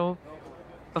official,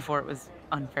 before it was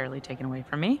unfairly taken away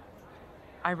from me,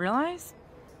 I realized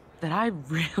that I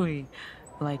really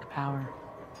like power.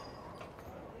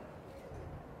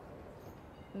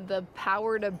 The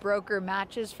power to broker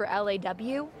matches for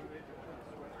LAW?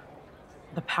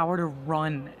 The power to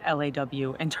run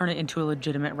LAW and turn it into a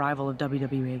legitimate rival of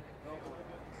WWE.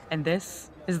 And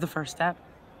this is the first step.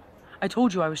 I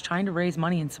told you I was trying to raise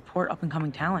money and support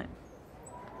up-and-coming talent.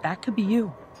 That could be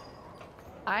you.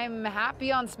 I'm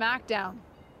happy on SmackDown.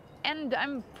 And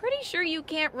I'm pretty sure you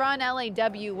can't run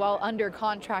LAW while under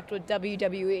contract with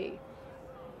WWE.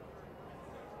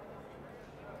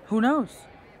 Who knows?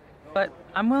 But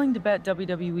I'm willing to bet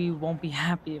WWE won't be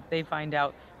happy if they find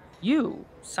out you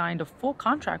signed a full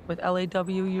contract with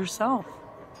LAW yourself.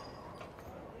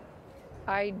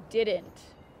 I didn't.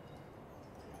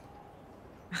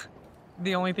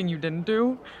 The only thing you didn't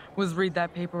do was read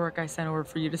that paperwork I sent over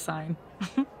for you to sign.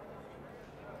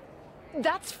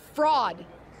 That's fraud.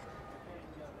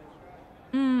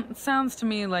 Sounds to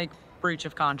me like breach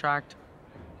of contract.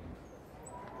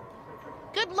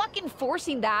 Good luck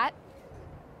enforcing that.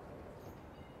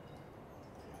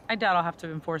 I doubt I'll have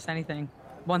to enforce anything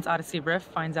once Odyssey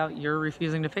Rift finds out you're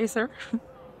refusing to face her.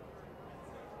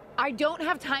 I don't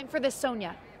have time for this,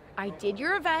 Sonya. I did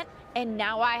your event, and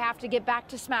now I have to get back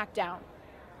to SmackDown.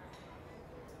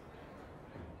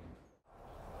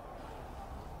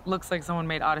 Looks like someone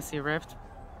made Odyssey Rift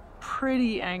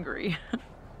pretty angry.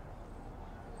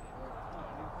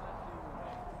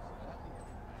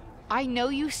 I know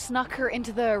you snuck her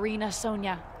into the arena,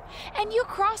 Sonya. And you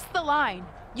crossed the line.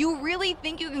 You really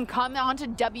think you can come onto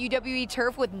WWE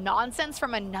turf with nonsense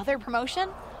from another promotion?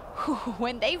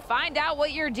 When they find out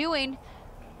what you're doing...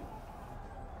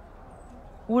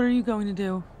 What are you going to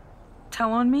do?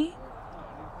 Tell on me?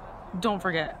 Don't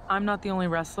forget, I'm not the only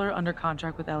wrestler under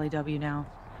contract with LAW now.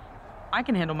 I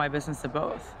can handle my business to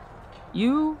both.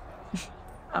 You,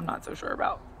 I'm not so sure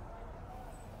about.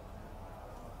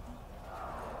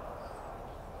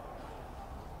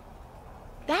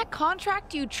 That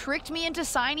contract you tricked me into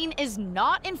signing is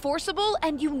not enforceable,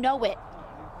 and you know it.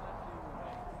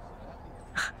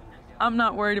 I'm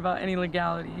not worried about any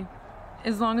legality.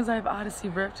 As long as I have Odyssey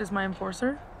Rift as my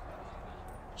enforcer,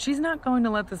 she's not going to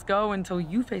let this go until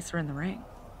you face her in the ring.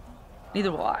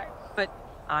 Neither will I, but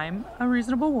I'm a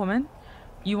reasonable woman.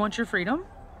 You want your freedom?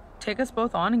 Take us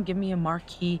both on and give me a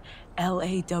marquee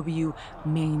LAW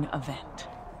main event.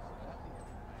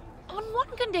 On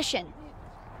one condition.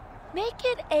 Make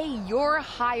it a you're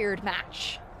hired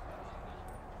match.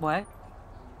 What?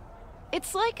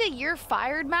 It's like a you're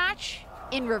fired match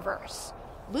in reverse.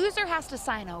 Loser has to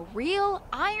sign a real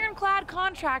ironclad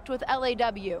contract with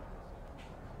LAW.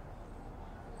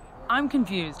 I'm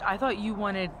confused. I thought you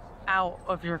wanted out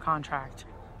of your contract.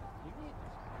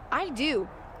 I do,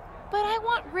 but I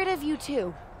want rid of you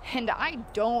too, and I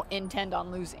don't intend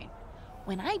on losing.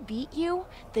 When I beat you,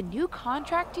 the new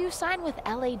contract you sign with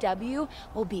LAW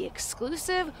will be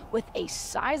exclusive with a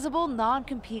sizable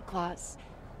non-compete clause,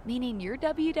 meaning your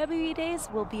WWE days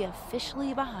will be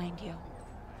officially behind you.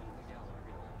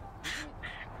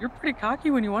 You're pretty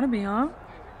cocky when you want to be, huh?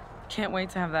 Can't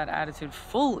wait to have that attitude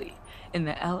fully in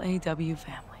the LAW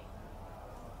family.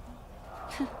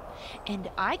 And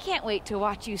I can't wait to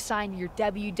watch you sign your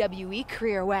WWE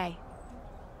career away.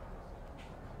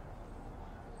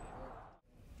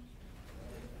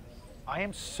 I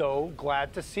am so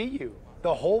glad to see you.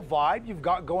 The whole vibe you've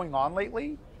got going on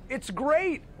lately, it's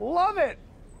great. Love it.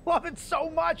 Love it so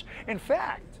much. In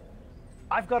fact,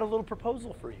 I've got a little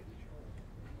proposal for you.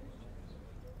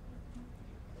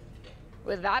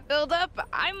 With that build-up,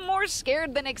 I'm more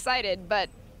scared than excited, but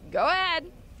go ahead.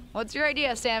 What's your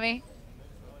idea, Sammy?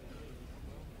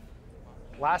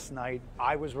 Last night,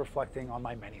 I was reflecting on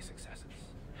my many successes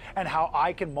and how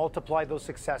I can multiply those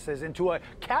successes into a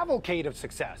cavalcade of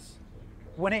success.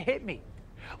 When it hit me,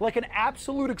 like an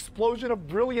absolute explosion of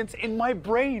brilliance in my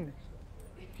brain,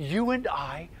 you and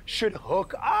I should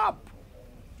hook up.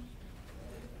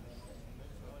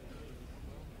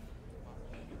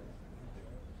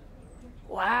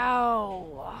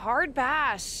 Wow, hard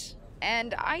pass.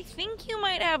 And I think you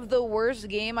might have the worst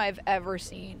game I've ever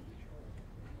seen.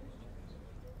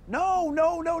 No.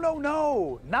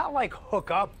 Not like hook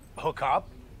up.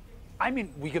 I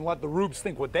mean, we can let the Rubes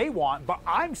think what they want, but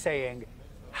I'm saying,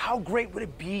 how great would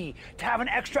it be to have an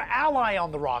extra ally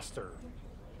on the roster?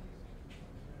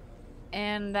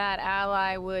 And that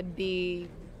ally would be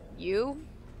you?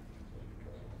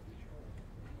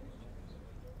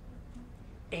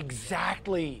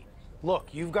 Exactly. Look,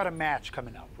 you've got a match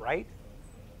coming up, right?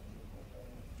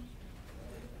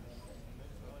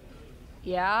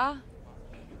 Yeah?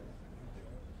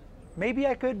 Maybe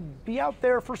I could be out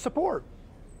there for support.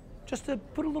 Just to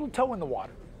put a little toe in the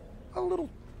water. A little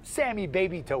Sammy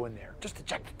baby toe in there, just to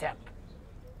check the temp.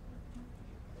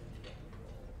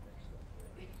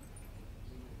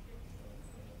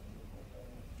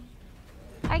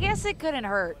 I guess it couldn't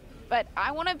hurt, but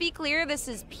I want to be clear this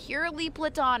is purely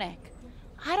platonic.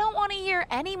 I don't want to hear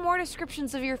any more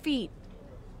descriptions of your feet.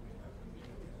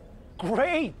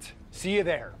 Great! See you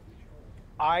there.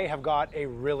 I have got a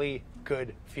really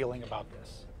good feeling about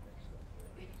this.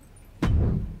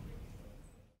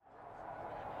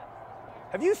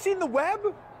 Have you seen the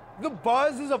web? The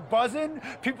buzz is a-buzzing.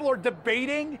 People are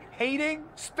debating, hating,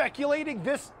 speculating.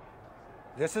 This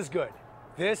is good.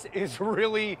 This is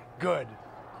really good.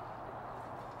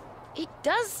 It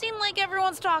does seem like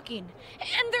everyone's talking,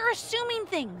 and they're assuming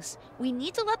things. We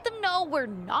need to let them know we're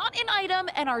not an item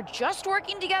and are just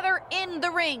working together in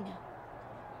the ring.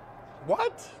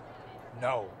 What?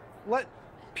 No. Let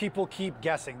people keep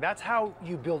guessing. That's how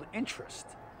you build interest.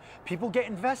 People get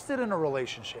invested in a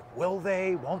relationship. Will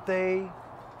they? Won't they?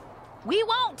 We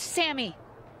won't, Sammy.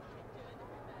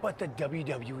 But the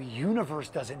WWE Universe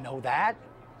doesn't know that.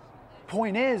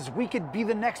 Point is, we could be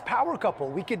the next power couple.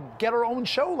 We could get our own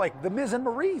show like The Miz and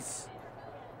Maurice.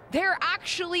 They're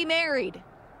actually married.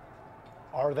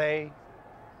 Are they?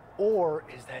 Or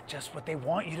is that just what they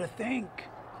want you to think?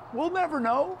 We'll never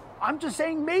know. I'm just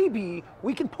saying maybe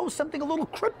we can post something a little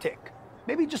cryptic.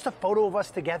 Maybe just a photo of us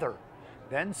together.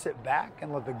 Then sit back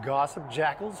and let the gossip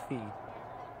jackals feed.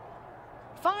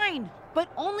 Fine, but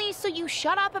only so you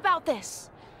shut up about this.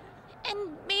 And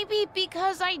maybe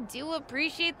because I do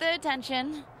appreciate the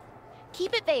attention.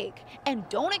 Keep it vague, and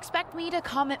don't expect me to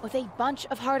comment with a bunch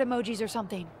of heart emojis or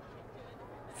something.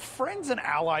 Friends and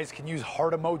allies can use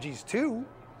heart emojis too,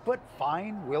 but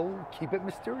fine, we'll keep it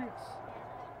mysterious.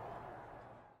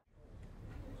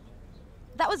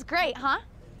 That was great, huh?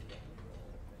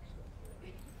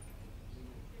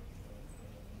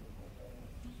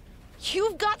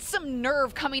 You've got some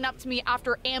nerve coming up to me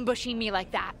after ambushing me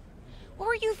like that. What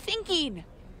were you thinking?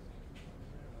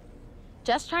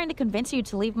 Just trying to convince you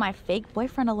to leave my fake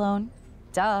boyfriend alone.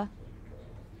 Duh.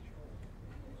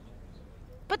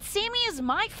 But Sammy is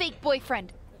my fake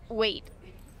boyfriend. Wait,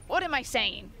 what am I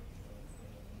saying?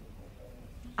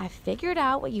 I figured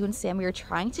out what you and Sammy are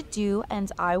trying to do,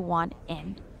 and I want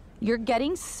in. You're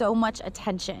getting so much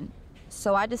attention.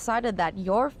 So I decided that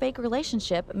your fake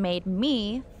relationship made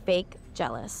me fake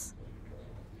jealous.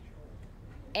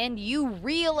 And you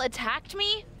real attacked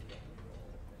me?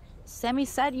 Sammy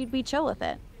said you'd be chill with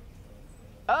it.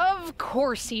 Of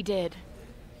course he did.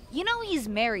 You know he's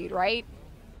married, right?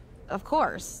 Of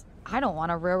course. I don't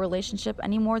want a real relationship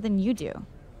any more than you do.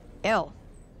 Ew.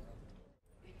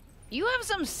 You have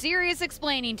some serious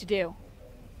explaining to do.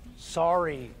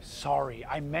 Sorry.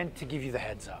 I meant to give you the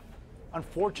heads up.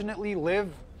 Unfortunately,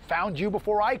 Liv found you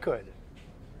before I could.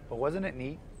 But wasn't it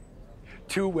neat?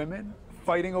 2 women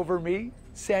fighting over me,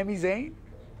 Sami Zayn?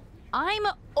 I'm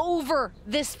over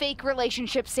this fake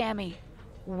relationship, Sammy.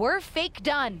 We're fake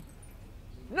done.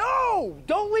 No!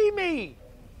 Don't leave me!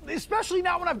 Especially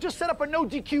now when I've just set up a no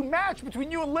DQ match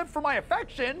between you and Liv for my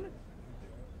affection.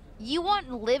 You want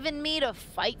Liv and me to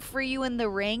fight for you in the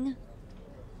ring?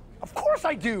 Of course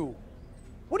I do!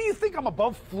 What do you think, I'm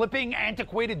above flipping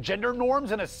antiquated gender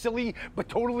norms in a silly but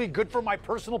totally good for my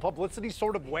personal publicity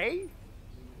sort of way?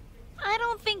 I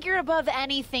don't think you're above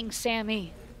anything,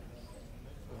 Sammy.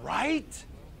 Right?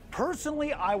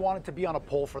 Personally, I wanted to be on a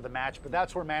pole for the match, but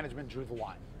that's where management drew the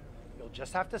line. You'll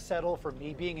just have to settle for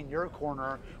me being in your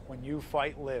corner when you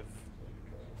fight Liv.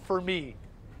 For me,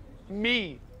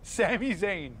 Sami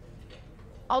Zayn.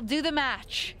 I'll do the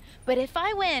match, but if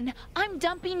I win, I'm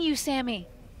dumping you, Sammy.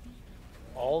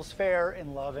 All's fair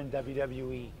in love and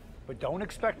WWE, but don't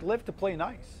expect Liv to play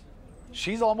nice.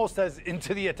 She's almost as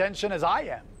into the attention as I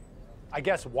am. I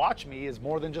guess watch me is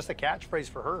more than just a catchphrase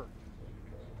for her.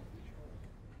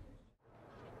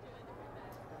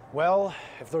 Well,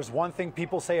 if there's one thing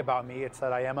people say about me, it's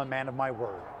that I am a man of my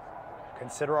word.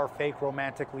 Consider our fake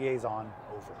romantic liaison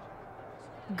over.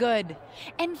 Good.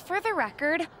 And for the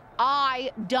record,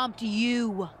 I dumped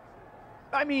you.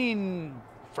 I mean,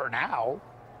 for now.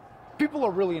 People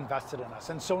are really invested in us,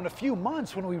 and so in a few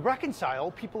months, when we reconcile,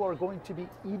 people are going to be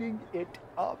eating it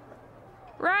up.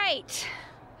 Right.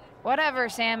 Whatever,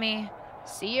 Sammy.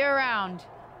 See you around.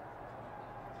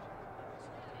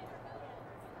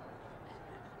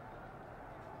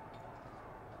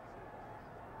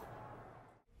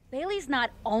 Bailey's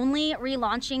not only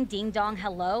relaunching Ding Dong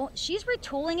Hello, she's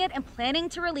retooling it and planning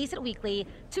to release it weekly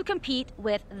to compete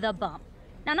with The Bump.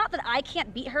 Now, not that I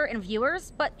can't beat her in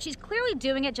viewers, but she's clearly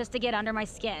doing it just to get under my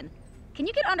skin. Can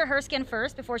you get under her skin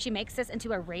first before she makes this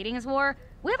into a ratings war?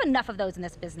 We have enough of those in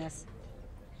this business.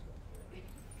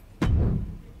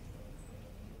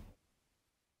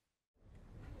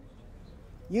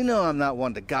 You know I'm not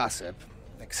one to gossip,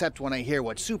 except when I hear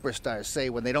what superstars say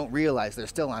when they don't realize they're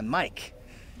still on mic.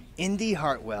 Indy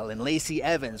Hartwell and Lacey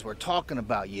Evans were talking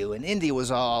about you, and Indy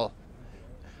was all,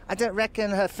 "I don't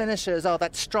reckon her finisher is all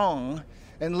that strong."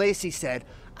 And Lacey said,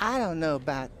 "I don't know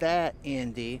about that,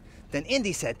 Indy." Then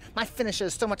Indy said, "My finisher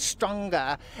is so much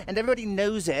stronger, and everybody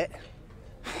knows it."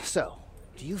 So,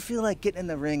 do you feel like getting in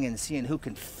the ring and seeing who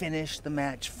can finish the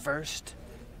match first?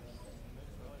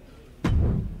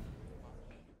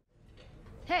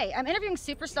 Hey, I'm interviewing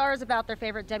superstars about their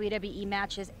favorite WWE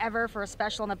matches ever for a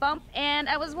special on The Bump, and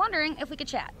I was wondering if we could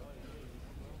chat.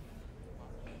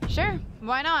 Sure,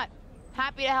 why not?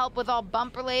 Happy to help with all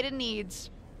bump-related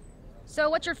needs. So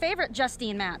what's your favorite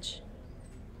Justine match?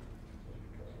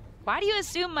 Why do you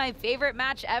assume my favorite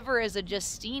match ever is a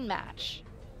Justine match?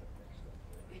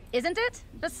 Isn't it?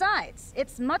 Besides,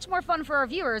 it's much more fun for our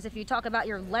viewers if you talk about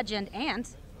your legend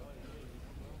aunt.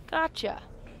 Gotcha.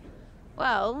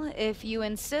 Well, if you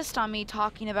insist on me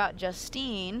talking about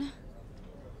Justine...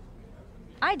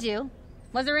 I do.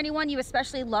 Was there anyone you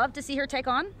especially loved to see her take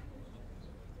on?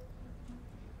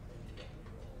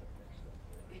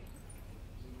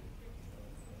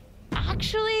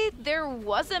 Actually, there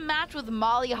was a match with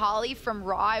Molly Holly from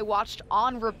Raw I watched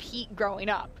on repeat growing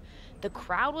up. The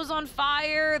crowd was on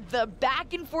fire, the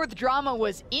back and forth drama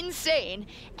was insane,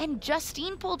 and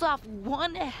Justine pulled off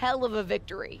one hell of a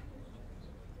victory.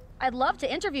 I'd love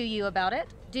to interview you about it.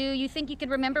 Do you think you could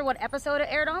remember what episode it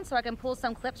aired on so I can pull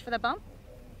some clips for The Bump?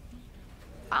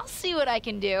 I'll see what I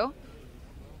can do.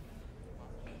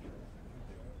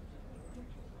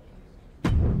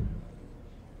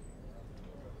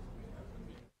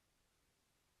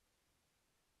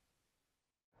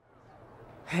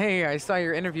 Hey, I saw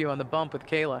your interview on The Bump with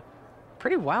Kayla.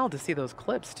 Pretty wild to see those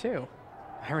clips, too.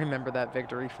 I remember that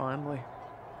victory fondly.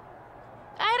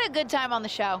 I had a good time on the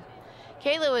show.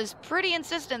 Kayla was pretty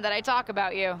insistent that I talk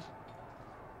about you.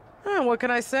 What can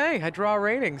I say? I draw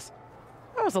ratings.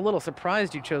 I was a little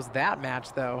surprised you chose that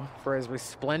match, though, for as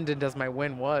resplendent as my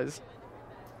win was.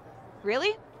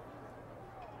 Really?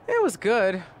 It was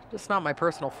good, just not my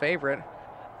personal favorite.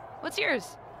 What's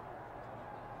yours?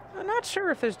 I'm not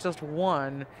sure if there's just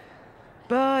one,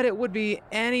 but it would be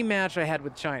any match I had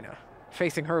with China,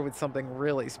 facing her with something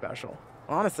really special.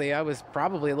 Honestly, I was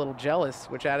probably a little jealous,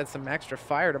 which added some extra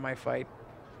fire to my fight.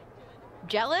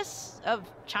 Jealous of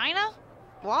China?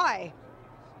 Why?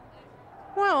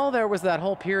 Well, there was that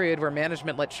whole period where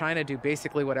management let China do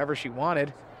basically whatever she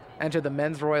wanted. Enter the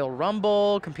Men's Royal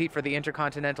Rumble, compete for the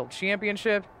Intercontinental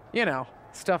Championship. You know,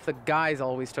 stuff the guys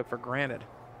always took for granted.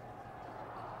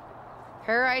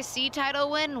 Her IC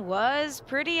title win was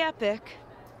pretty epic.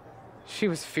 She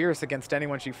was fierce against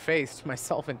anyone she faced,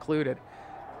 myself included.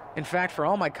 In fact, for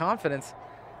all my confidence,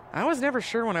 I was never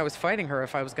sure when I was fighting her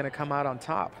if I was going to come out on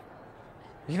top.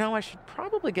 You know, I should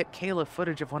probably get Kayla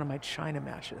footage of one of my China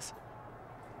matches.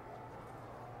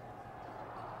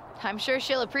 I'm sure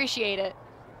she'll appreciate it.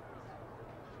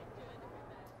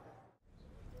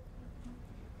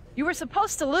 You were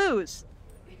supposed to lose.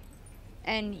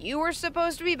 And you were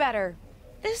supposed to be better.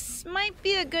 This might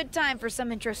be a good time for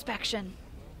some introspection.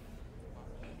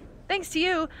 Thanks to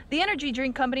you, the energy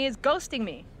drink company is ghosting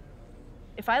me.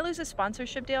 If I lose a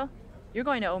sponsorship deal, you're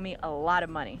going to owe me a lot of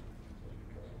money.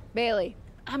 Bailey,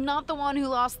 I'm not the one who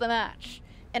lost the match.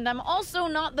 And I'm also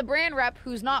not the brand rep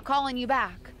who's not calling you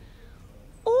back.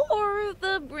 Or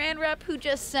the brand rep who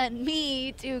just sent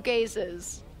me 2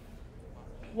 cases.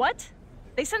 What?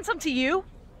 They sent some to you?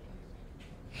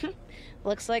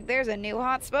 Looks like there's a new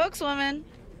hot spokeswoman.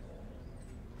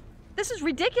 This is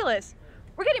ridiculous.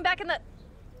 We're getting back in the...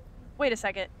 Wait a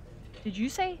second. Did you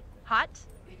say hot?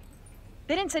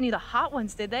 They didn't send you the hot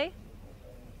ones, did they?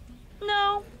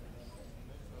 No.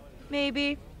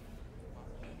 Maybe.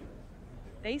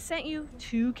 They sent you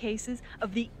 2 cases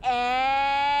of the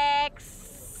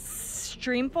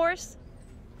Extreme Force?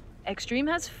 Extreme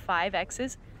has 5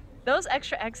 X's. Those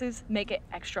extra X's make it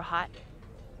extra hot.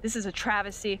 This is a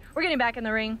travesty. We're getting back in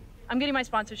the ring. I'm getting my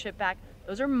sponsorship back.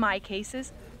 Those are my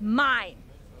cases. Mine.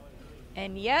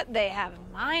 And yet they have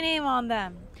my name on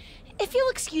them. If you'll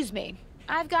excuse me,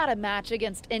 I've got a match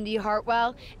against Indy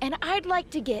Hartwell, and I'd like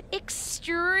to get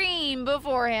extreme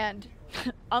beforehand.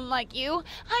 Unlike you,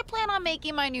 I plan on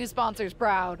making my new sponsors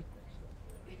proud.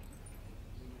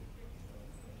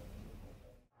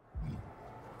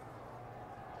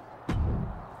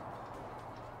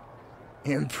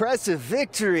 Impressive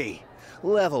victory.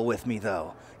 Level with me,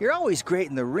 though. You're always great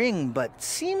in the ring, but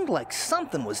seemed like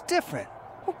something was different.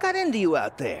 What got into you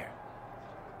out there?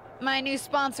 My new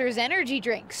sponsor's energy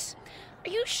drinks. Are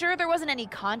you sure there wasn't any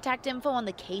contact info on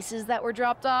the cases that were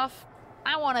dropped off?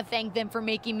 I want to thank them for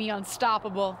making me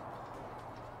unstoppable.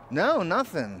 No,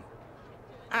 nothing.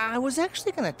 I was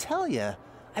actually gonna tell you.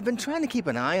 I've been trying to keep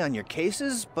an eye on your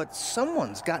cases, but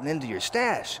someone's gotten into your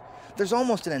stash. There's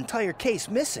almost an entire case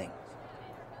missing.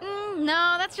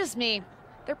 No, that's just me.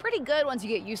 They're pretty good once you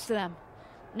get used to them.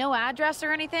 No address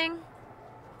or anything?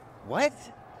 What?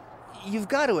 You've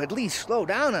got to at least slow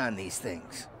down on these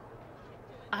things.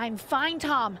 I'm fine,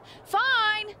 Tom.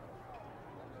 Fine!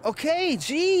 Okay,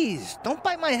 geez. Don't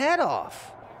bite my head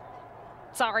off.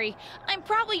 Sorry, I'm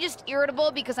probably just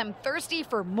irritable because I'm thirsty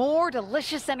for more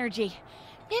delicious energy.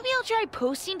 Maybe I'll try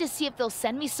posting to see if they'll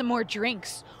send me some more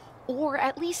drinks. Or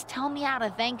at least tell me how to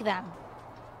thank them.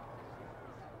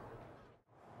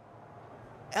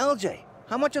 LJ,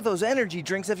 how much of those energy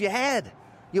drinks have you had?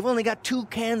 You've only got 2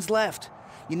 cans left.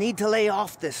 You need to lay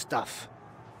off this stuff.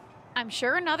 I'm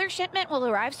sure another shipment will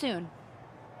arrive soon.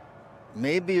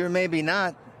 Maybe or maybe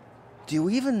not. Do you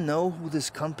even know who this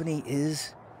company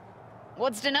is?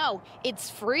 What's to know? It's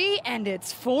free and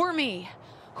it's for me.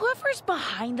 Whoever's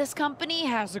behind this company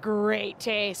has great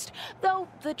taste. Though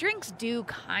the drinks do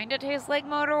kinda taste like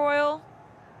motor oil.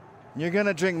 You're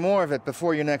gonna drink more of it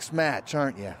before your next match,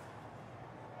 aren't you?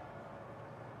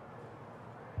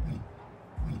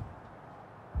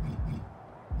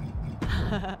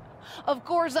 Of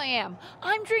course I am.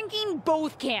 I'm drinking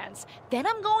both cans. Then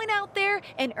I'm going out there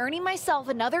and earning myself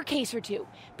another case or two.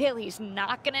 Billy's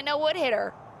not gonna know what hit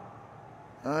her.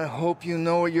 I hope you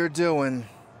know what you're doing.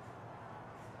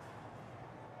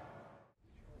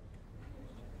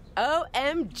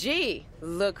 OMG!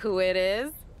 Look who it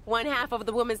is. One half of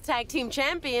the women's tag team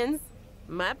champions.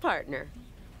 My partner.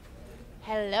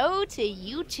 Hello to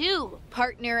you too,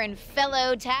 partner and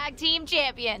fellow tag team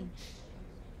champion.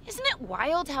 Isn't it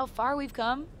wild how far we've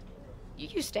come? You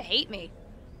used to hate me.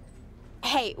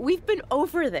 Hey, we've been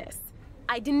over this.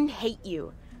 I didn't hate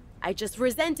you. I just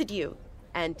resented you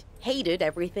and hated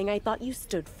everything I thought you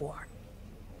stood for.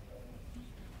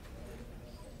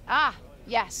 Ah,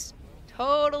 yes.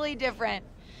 Totally different.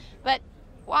 But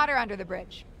water under the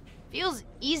bridge. Feels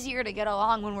easier to get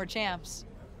along when we're champs.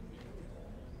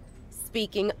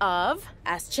 Speaking of,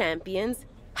 as champions,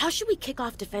 how should we kick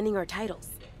off defending our titles?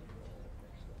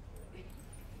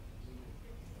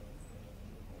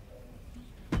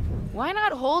 Why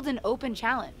not hold an open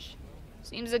challenge?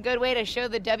 Seems a good way to show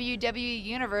the WWE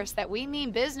Universe that we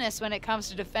mean business when it comes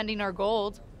to defending our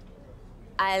gold.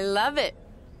 I love it,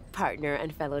 partner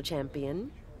and fellow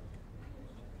champion.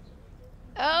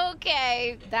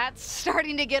 Okay, that's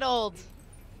starting to get old.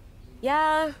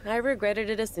 Yeah, I regretted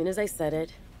it as soon as I said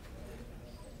it.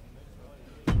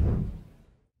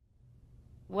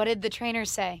 What did the trainer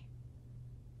say?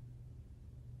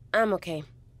 I'm okay.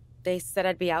 They said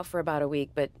I'd be out for about a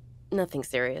week, but nothing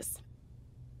serious.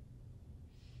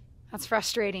 That's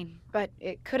frustrating, but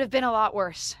it could have been a lot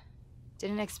worse.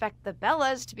 Didn't expect the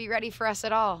Bellas to be ready for us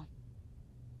at all.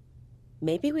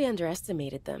 Maybe we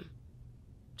underestimated them.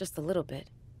 Just a little bit.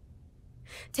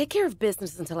 Take care of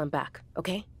business until I'm back,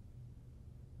 okay?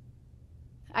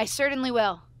 I certainly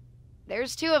will.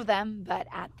 There's 2 of them, but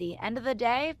at the end of the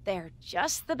day, they're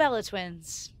just the Bella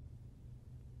twins.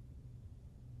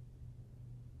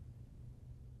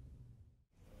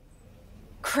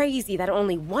 Crazy that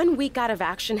only 1 week out of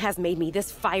action has made me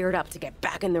this fired up to get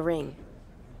back in the ring.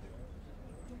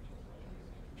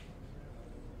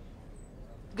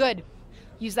 Good.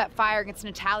 Use that fire against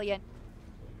Natalia.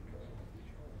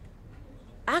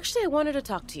 Actually, I wanted to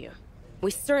talk to you.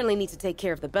 We certainly need to take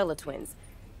care of the Bella twins.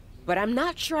 But I'm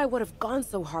not sure I would have gone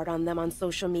so hard on them on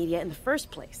social media in the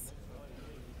first place.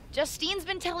 Justine's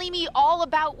been telling me all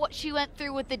about what she went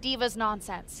through with the Divas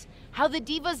nonsense. How the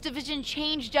Divas division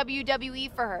changed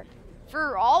WWE for her.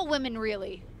 For all women,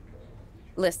 really.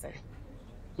 Listen,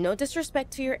 no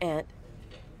disrespect to your aunt,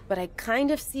 but I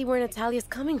kind of see where Natalia's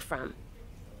coming from.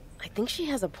 I think she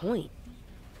has a point.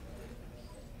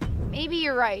 Maybe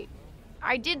you're right.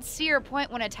 I did see her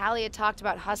point when Natalia talked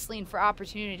about hustling for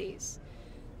opportunities.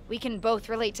 We can both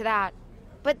relate to that.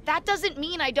 But that doesn't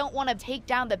mean I don't want to take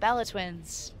down the Bella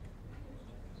twins.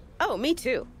 Oh, me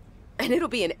too. And it'll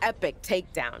be an epic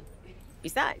takedown.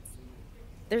 Besides,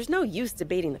 there's no use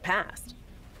debating the past.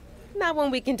 Not when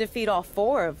we can defeat all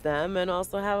 4 of them and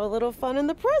also have a little fun in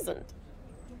the present.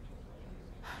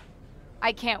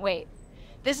 I can't wait.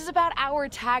 This is about our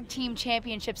tag team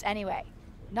championships anyway,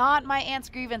 not my aunt's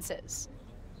grievances.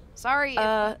 Sorry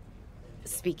if...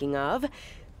 Speaking of,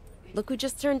 Look who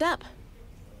just turned up.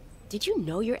 Did you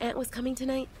know your aunt was coming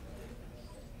tonight?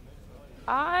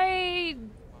 I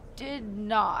did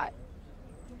not.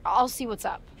 I'll see what's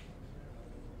up.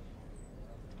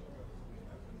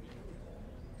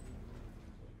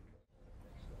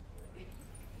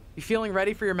 You feeling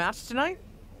ready for your match tonight?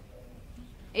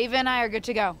 Ava and I are good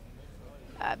to go.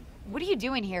 What are you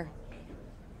doing here?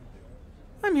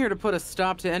 I'm here to put a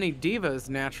stop to any divas,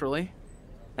 naturally.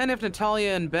 And if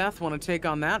Natalia and Beth want to take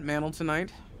on that mantle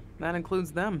tonight, that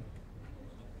includes them.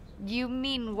 You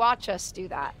mean watch us do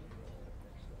that?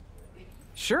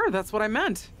 Sure, that's what I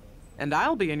meant. And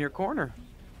I'll be in your corner.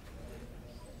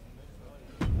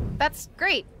 That's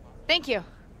great. Thank you.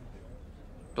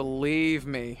 Believe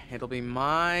me, it'll be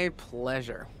my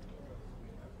pleasure.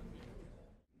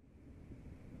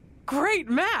 Great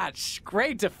match!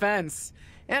 Great defense!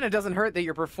 And it doesn't hurt that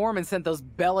your performance sent those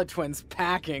Bella twins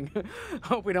packing.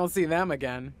 Hope we don't see them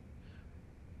again.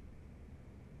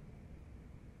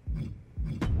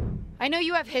 I know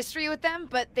you have history with them,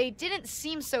 but they didn't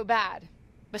seem so bad.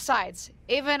 Besides,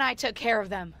 Ava and I took care of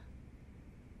them.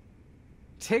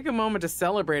 Take a moment to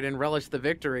celebrate and relish the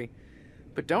victory.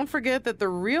 But don't forget that the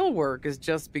real work is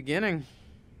just beginning.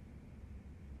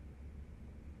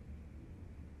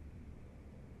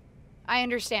 I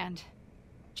understand.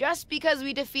 Just because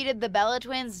we defeated the Bella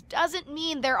twins doesn't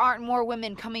mean there aren't more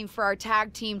women coming for our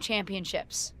tag team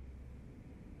championships.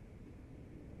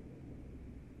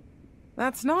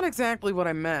 That's not exactly what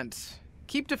I meant.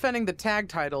 Keep defending the tag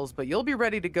titles, but you'll be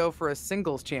ready to go for a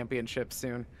singles championship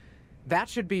soon. That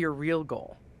should be your real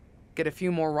goal. Get a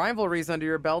few more rivalries under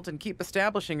your belt and keep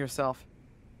establishing yourself.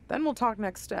 Then we'll talk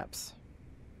next steps.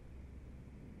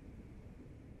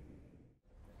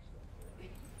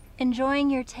 Enjoying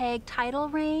your tag title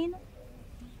reign?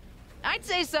 I'd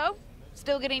say so.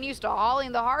 Still getting used to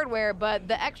hauling the hardware, but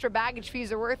the extra baggage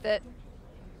fees are worth it.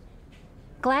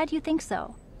 Glad you think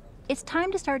so. It's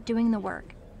time to start doing the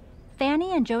work.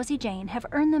 Fanny and Josie Jane have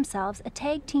earned themselves a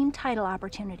tag team title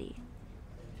opportunity.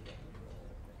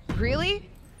 Really?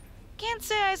 Can't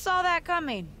say I saw that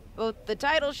coming. Both the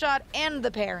title shot and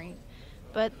the pairing.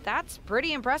 But that's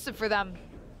pretty impressive for them.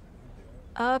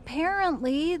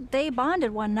 Apparently, they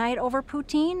bonded one night over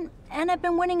poutine and have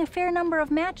been winning a fair number of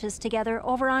matches together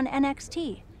over on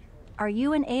NXT. Are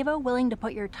you and Ava willing to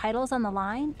put your titles on the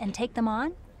line and take them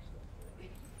on?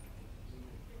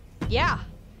 Yeah.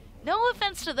 No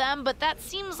offense to them, but that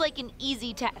seems like an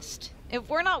easy test. If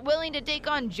we're not willing to take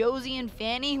on Josie and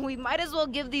Fanny, we might as well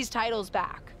give these titles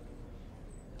back.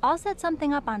 I'll set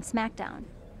something up on SmackDown,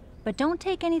 but don't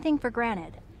take anything for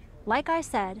granted. Like I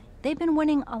said, they've been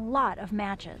winning a lot of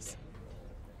matches.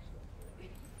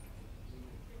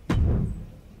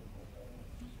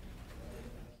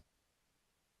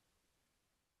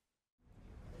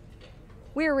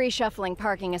 We're reshuffling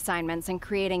parking assignments and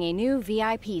creating a new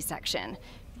VIP section.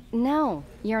 No,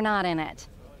 you're not in it.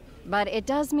 But it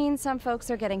does mean some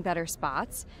folks are getting better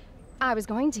spots. I was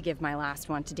going to give my last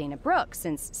one to Dana Brooke,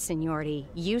 since seniority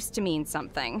used to mean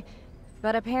something.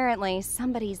 But apparently,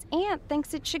 somebody's aunt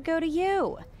thinks it should go to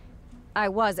you. I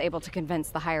was able to convince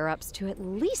the higher-ups to at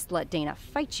least let Dana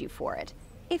fight you for it,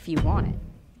 if you want it.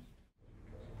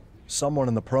 Someone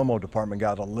in the promo department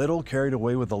got a little carried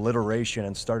away with alliteration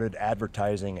and started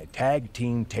advertising a tag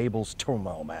team tables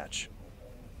turmoil match.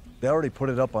 They already put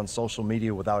it up on social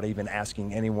media without even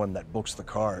asking anyone that books the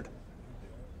card.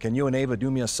 Can you and Ava do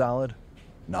me a solid?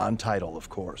 Non-title, of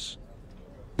course.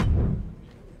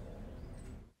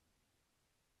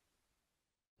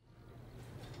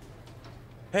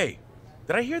 Hey,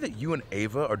 did I hear that you and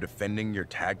Ava are defending your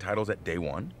tag titles at day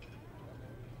one?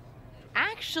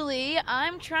 Actually,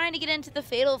 I'm trying to get into the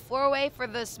Fatal 4-Way for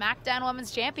the SmackDown Women's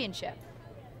Championship.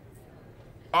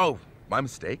 Oh, my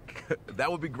mistake. That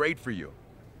would be great for you.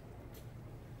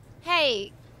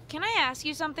 Hey, can I ask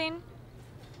you something?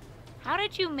 How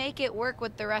did you make it work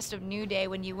with the rest of New Day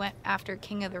when you went after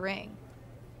King of the Ring?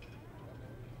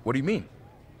 What do you mean?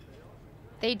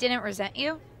 They didn't resent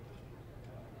you?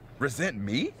 Resent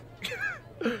me?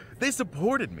 They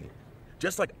supported me.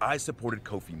 Just like I supported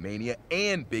Kofi Mania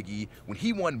and Big E when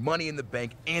he won Money in the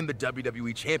Bank and the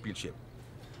WWE Championship.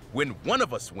 When one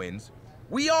of us wins,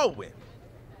 we all win.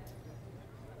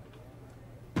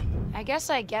 I guess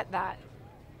I get that.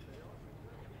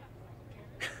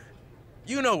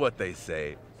 You know what they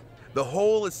say. The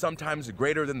whole is sometimes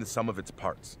greater than the sum of its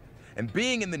parts. And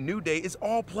being in the New Day is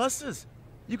all pluses.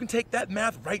 You can take that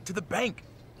math right to the bank.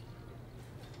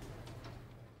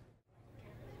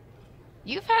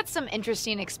 You've had some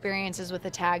interesting experiences with a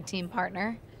tag team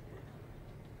partner.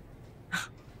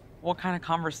 What kind of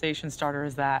conversation starter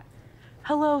is that?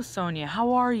 Hello, Sonia,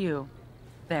 how are you?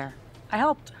 There, I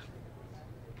helped.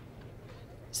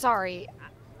 Sorry,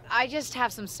 I just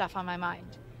have some stuff on my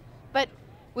mind. But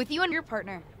with you and your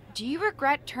partner, do you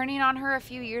regret turning on her a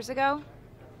few years ago?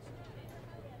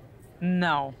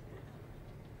 No.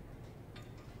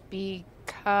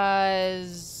 Because...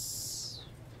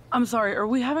 I'm sorry, are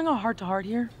we having a heart-to-heart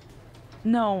here?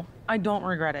 No, I don't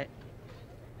regret it.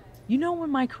 You know when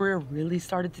my career really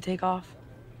started to take off?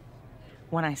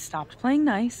 When I stopped playing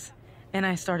nice, and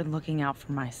I started looking out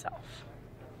for myself.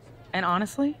 And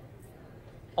honestly,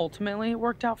 ultimately it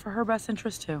worked out for her best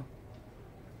interest too.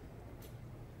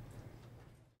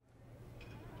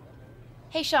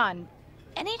 Hey, Sean,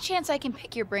 any chance I can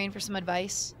pick your brain for some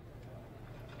advice?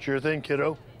 Sure thing,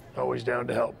 kiddo. Always down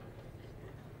to help.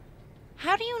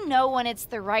 How do you know when it's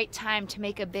the right time to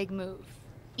make a big move,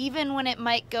 even when it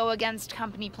might go against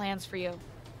company plans for you?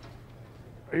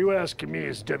 Are you asking me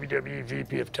as WWE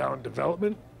VP of Talent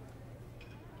Development?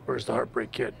 Or as the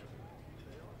Heartbreak Kid?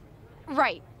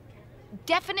 Right.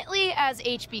 Definitely as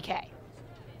HBK.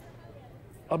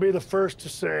 I'll be the first to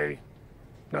say,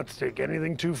 not to take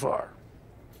anything too far.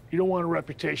 You don't want a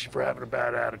reputation for having a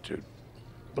bad attitude.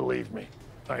 Believe me,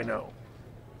 I know.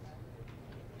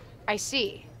 I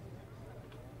see.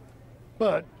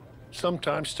 But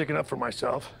sometimes sticking up for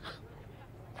myself,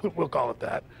 we'll call it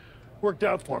that, worked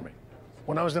out for me.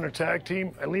 When I was in a tag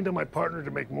team, I leaned on my partner to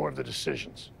make more of the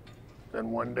decisions. Then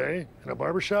one day, in a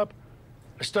barbershop,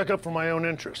 I stuck up for my own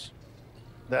interests.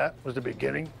 That was the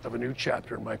beginning of a new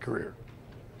chapter in my career.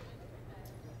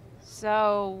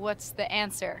 So, what's the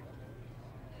answer?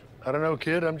 I don't know,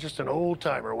 kid. I'm just an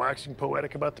old-timer waxing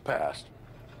poetic about the past.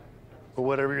 But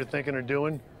whatever you're thinking or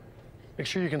doing, make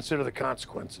sure you consider the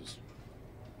consequences.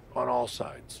 On all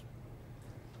sides.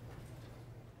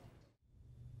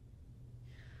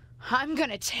 I'm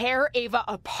gonna tear Ava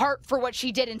apart for what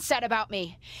she did and said about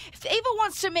me. If Ava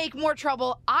wants to make more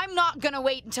trouble, I'm not gonna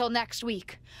wait until next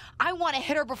week. I want to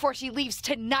hit her before she leaves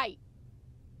tonight.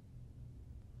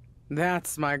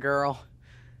 That's my girl.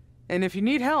 And if you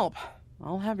need help,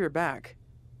 I'll have your back.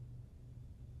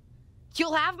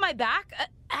 You'll have my back?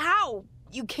 How?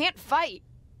 You can't fight.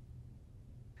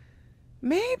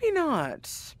 Maybe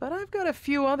not, but I've got a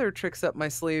few other tricks up my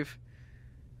sleeve.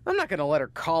 I'm not gonna let her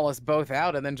call us both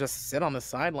out and then just sit on the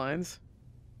sidelines.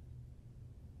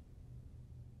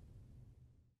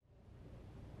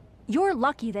 You're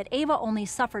lucky that Ava only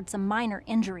suffered some minor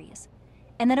injuries,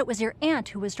 and that it was your aunt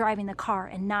who was driving the car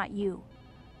and not you.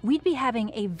 We'd be having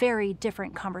a very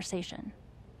different conversation.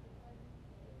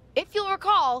 If you'll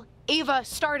recall, Ava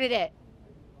started it.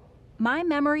 My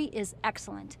memory is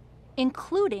excellent,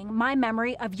 including my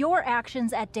memory of your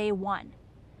actions at day one.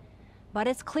 But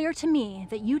it's clear to me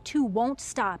that you two won't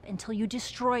stop until you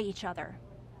destroy each other.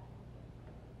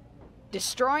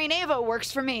 Destroying Ava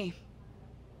works for me.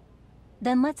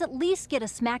 Then let's at least get a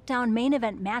SmackDown main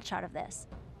event match out of this.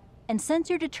 And since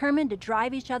you're determined to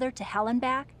drive each other to hell and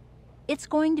back, it's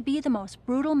going to be the most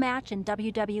brutal match in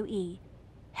WWE.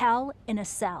 Hell in a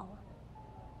Cell.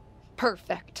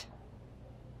 Perfect.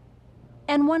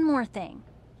 And one more thing.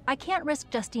 I can't risk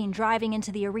Justine driving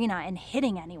into the arena and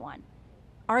hitting anyone.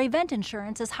 Our event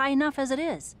insurance is high enough as it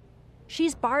is.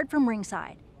 She's barred from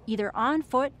ringside, either on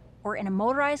foot or in a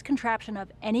motorized contraption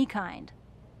of any kind.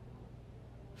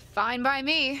 Fine by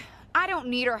me. I don't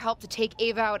need her help to take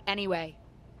Ava out anyway.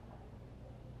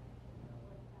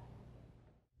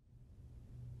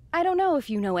 I don't know if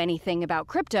you know anything about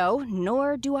crypto,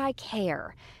 nor do I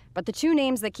care. But the two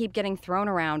names that keep getting thrown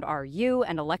around are you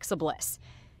and Alexa Bliss.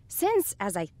 Since,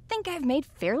 as I think I've made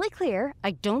fairly clear,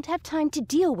 I don't have time to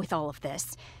deal with all of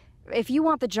this. If you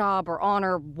want the job or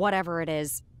honor, whatever it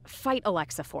is, fight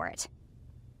Alexa for it.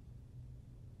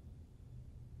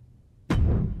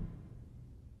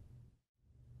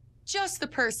 Just the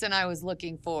person I was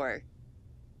looking for.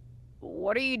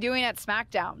 What are you doing at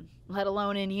SmackDown, let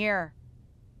alone in here?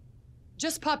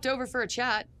 Just popped over for a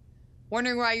chat.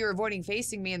 Wondering why you're avoiding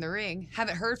facing me in the ring.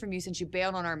 Haven't heard from you since you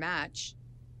bailed on our match.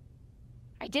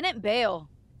 I didn't bail.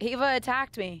 Ava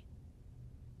attacked me.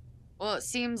 Well, it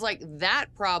seems like that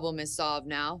problem is solved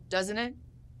now, doesn't it?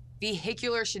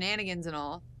 Vehicular shenanigans and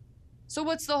all. So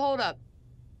what's the holdup?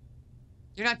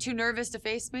 You're not too nervous to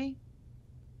face me?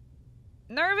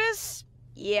 Nervous?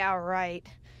 Yeah, right.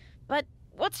 But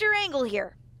what's your angle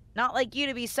here? Not like you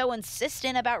to be so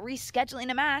insistent about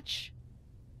rescheduling a match.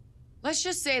 Let's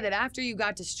just say that after you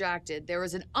got distracted, there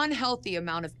was an unhealthy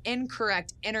amount of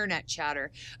incorrect internet chatter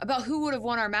about who would have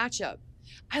won our matchup.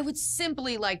 I would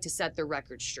simply like to set the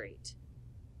record straight.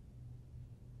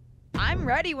 I'm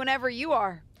ready whenever you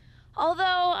are. Although,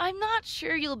 I'm not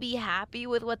sure you'll be happy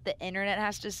with what the internet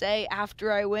has to say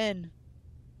after I win.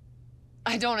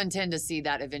 I don't intend to see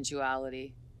that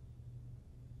eventuality.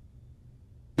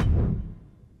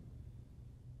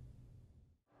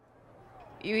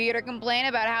 You here to complain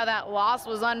about how that loss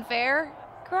was unfair?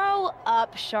 Grow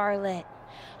up, Charlotte.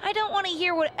 I don't want to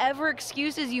hear whatever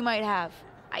excuses you might have.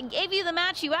 I gave you the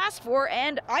match you asked for,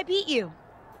 and I beat you.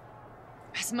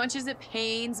 As much as it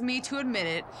pains me to admit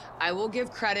it, I will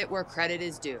give credit where credit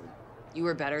is due. You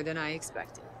were better than I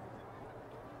expected.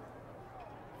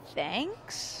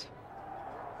 Thanks?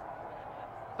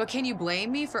 But can you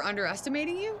blame me for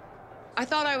underestimating you? I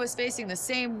thought I was facing the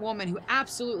same woman who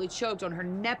absolutely choked on her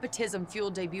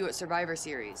nepotism-fueled debut at Survivor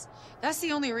Series. That's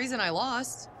the only reason I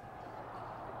lost.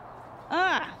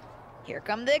 Ah, here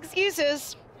come the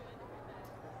excuses.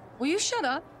 Will you shut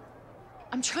up?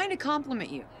 I'm trying to compliment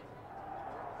you.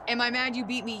 Am I mad you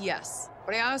beat me? Yes.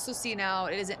 But I also see now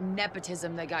it isn't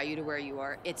nepotism that got you to where you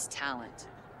are, it's talent.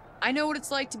 I know what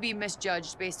it's like to be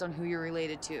misjudged based on who you're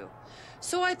related to.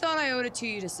 So I thought I owed it to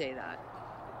you to say that.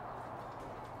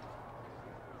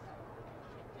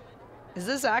 Is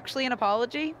this actually an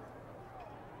apology?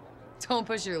 Don't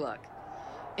push your luck.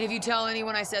 And if you tell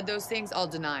anyone I said those things, I'll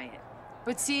deny it.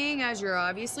 But seeing as you're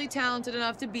obviously talented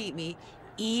enough to beat me,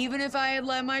 even if I had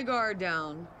let my guard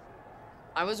down,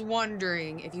 I was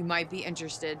wondering if you might be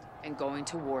interested in going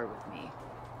to war with me.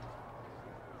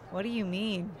 What do you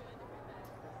mean?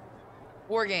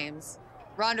 War Games.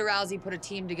 Ronda Rousey put a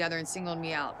team together and singled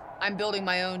me out. I'm building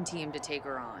my own team to take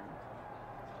her on.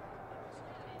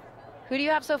 Who do you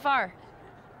have so far?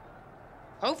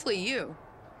 Hopefully you.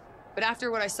 But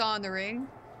after what I saw in the ring,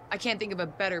 I can't think of a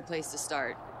better place to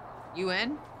start. You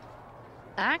in?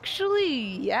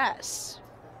 Actually, yes.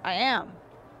 I am.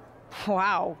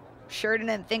 Wow. Sure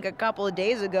didn't think a couple of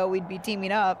days ago we'd be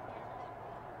teaming up.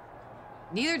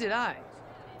 Neither did I.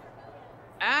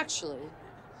 Actually,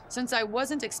 since I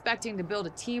wasn't expecting to build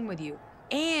a team with you,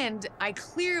 and I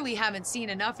clearly haven't seen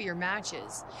enough of your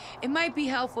matches, it might be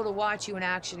helpful to watch you in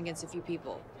action against a few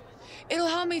people. It'll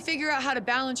help me figure out how to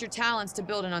balance your talents to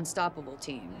build an unstoppable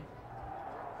team.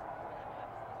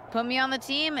 Put me on the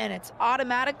team and it's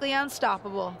automatically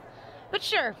unstoppable. But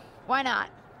sure, why not?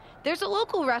 There's a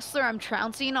local wrestler I'm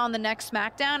trouncing on the next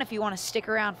SmackDown if you want to stick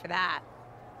around for that.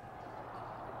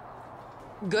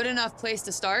 Good enough place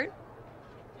to start?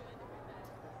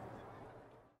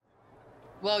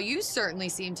 Well, you certainly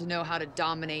seem to know how to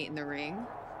dominate in the ring.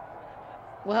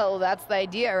 Well, that's the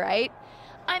idea, right?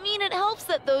 I mean, it helps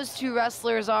that those two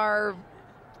wrestlers are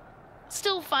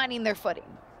still finding their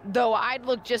footing, though I'd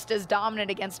look just as dominant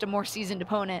against a more seasoned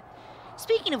opponent.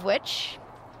 Speaking of which,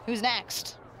 who's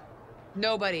next?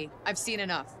 Nobody. I've seen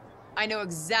enough. I know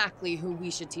exactly who we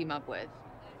should team up with.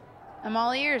 I'm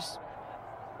all ears.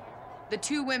 The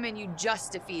two women you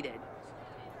just defeated.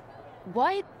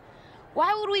 What?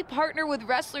 Why would we partner with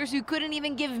wrestlers who couldn't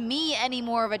even give me any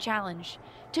more of a challenge?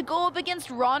 To go up against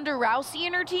Ronda Rousey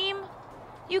and her team?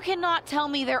 You cannot tell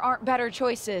me there aren't better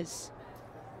choices.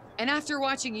 And after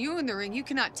watching you in the ring, you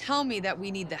cannot tell me that we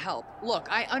need the help. Look,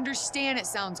 I understand it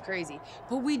sounds crazy,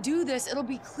 but we do this, it'll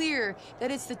be clear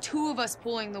that it's the two of us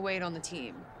pulling the weight on the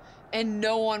team. And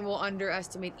no one will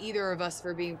underestimate either of us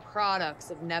for being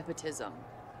products of nepotism.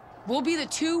 We'll be the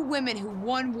two women who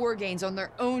won War Games on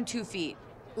their own 2 feet,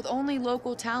 with only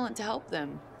local talent to help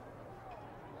them.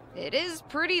 It is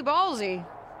pretty ballsy.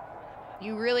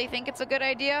 You really think it's a good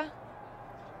idea?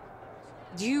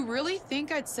 Do you really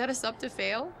think I'd set us up to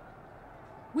fail?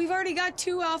 We've already got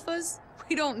 2 alphas.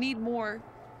 We don't need more.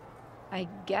 I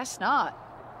guess not.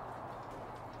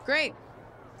 Great.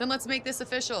 Then let's make this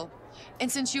official.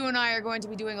 And since you and I are going to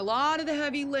be doing a lot of the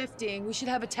heavy lifting, we should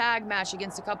have a tag match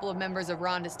against a couple of members of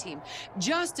Ronda's team,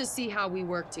 just to see how we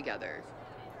work together.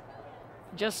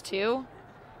 Just 2?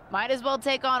 Might as well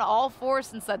take on all 4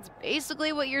 since that's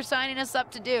basically what you're signing us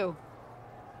up to do.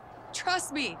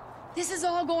 Trust me, this is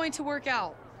all going to work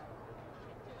out.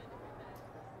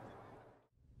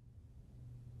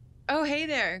 Oh, hey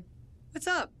there. What's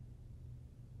up?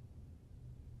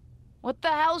 What the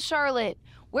hell, Charlotte?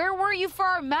 Where were you for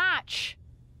our match?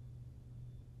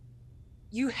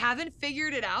 You haven't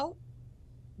figured it out?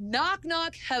 Knock,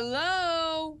 knock,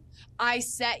 hello? I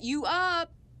set you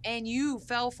up, and you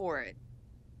fell for it.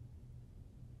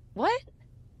 What?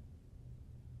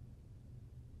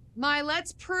 My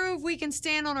let's prove we can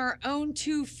stand on our own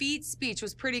 2 feet speech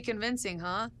was pretty convincing,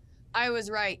 huh? I was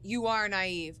right, you are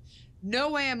naive.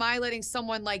 No way am I letting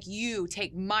someone like you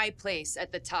take my place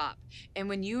at the top. And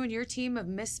when you and your team of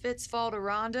misfits fall to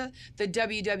Ronda, the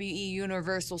WWE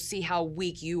Universe will see how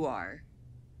weak you are.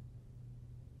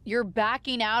 You're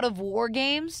backing out of War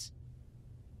Games?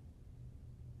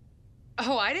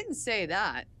 Oh, I didn't say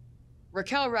that.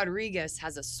 Raquel Rodriguez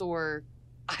has a sore,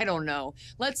 I don't know,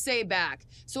 let's say back.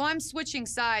 So I'm switching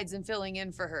sides and filling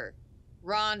in for her.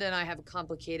 Ronda and I have a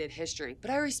complicated history, but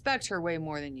I respect her way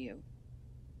more than you.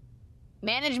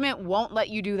 Management won't let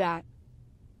you do that.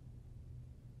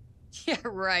 Yeah,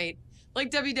 right.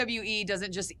 Like WWE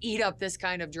doesn't just eat up this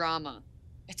kind of drama.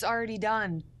 It's already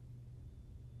done.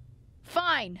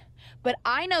 Fine, but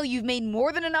I know you've made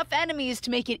more than enough enemies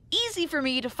to make it easy for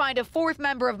me to find a fourth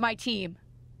member of my team.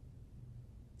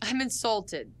 I'm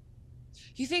insulted.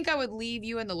 You think I would leave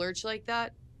you in the lurch like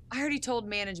that? I already told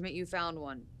management you found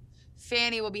one.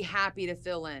 Fanny will be happy to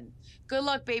fill in. Good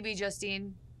luck, baby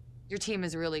Justine. Your team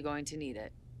is really going to need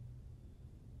it.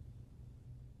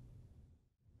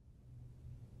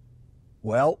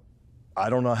 Well, I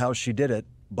don't know how she did it,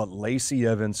 but Lacey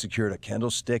Evans secured a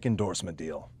Candlestick endorsement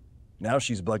deal. Now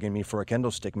she's bugging me for a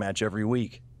Candlestick match every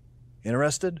week.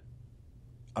 Interested?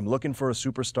 I'm looking for a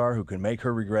superstar who can make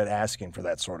her regret asking for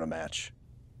that sort of match.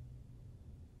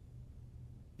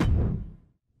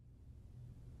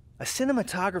 A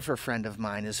cinematographer friend of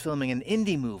mine is filming an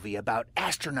indie movie about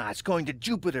astronauts going to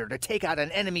Jupiter to take out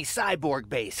an enemy cyborg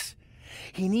base.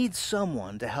 He needs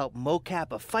someone to help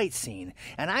mocap a fight scene,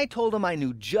 and I told him I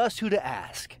knew just who to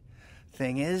ask.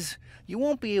 Thing is, you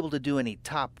won't be able to do any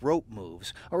top rope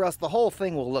moves, or else the whole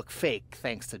thing will look fake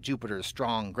thanks to Jupiter's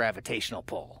strong gravitational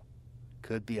pull.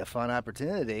 Could be a fun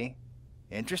opportunity.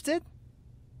 Interested?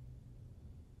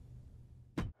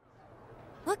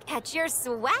 Look at your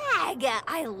swag!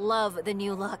 I love the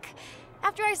new look.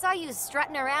 After I saw you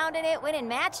strutting around in it winning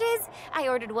matches, I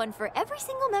ordered one for every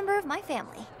single member of my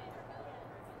family.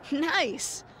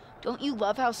 Nice! Don't you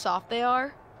love how soft they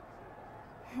are?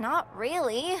 Not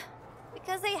really,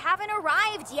 because they haven't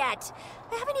arrived yet.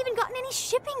 I haven't even gotten any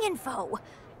shipping info.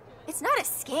 It's not a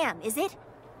scam, is it?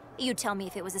 You tell me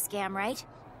if it was a scam, right?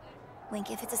 Wink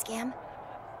if it's a scam.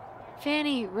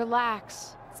 Fanny,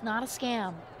 relax. It's not a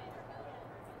scam.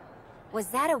 Was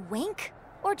that a wink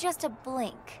or just a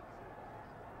blink?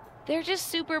 They're just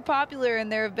super popular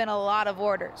and there have been a lot of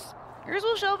orders. Yours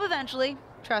will show up eventually,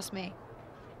 trust me.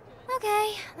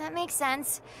 Okay, that makes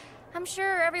sense. I'm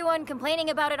sure everyone complaining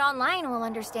about it online will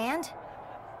understand.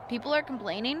 People are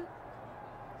complaining?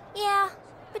 Yeah,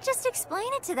 but just explain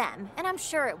it to them, and I'm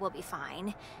sure it will be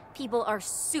fine. People are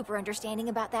super understanding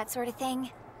about that sort of thing.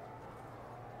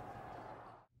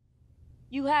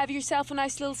 You have yourself a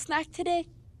nice little snack today?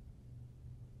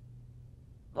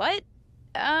 What?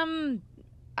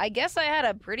 I guess I had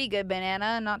a pretty good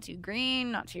banana. Not too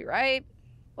green, not too ripe.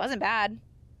 Wasn't bad.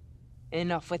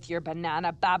 Enough with your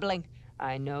banana babbling.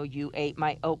 I know you ate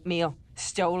my oatmeal.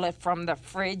 Stole it from the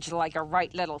fridge like a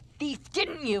right little thief,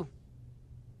 didn't you?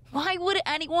 Why would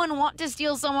anyone want to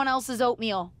steal someone else's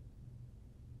oatmeal?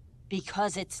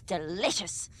 Because it's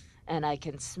delicious, and I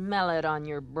can smell it on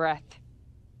your breath.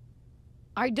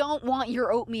 I don't want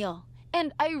your oatmeal,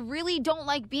 and I really don't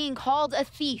like being called a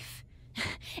thief.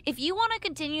 If you want to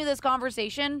continue this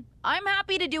conversation, I'm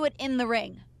happy to do it in the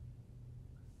ring.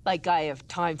 Like I have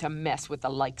time to mess with the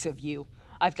likes of you.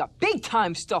 I've got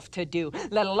big-time stuff to do,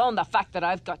 let alone the fact that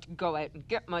I've got to go out and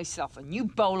get myself a new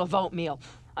bowl of oatmeal.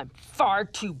 I'm far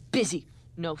too busy.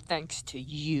 No thanks to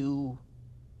you.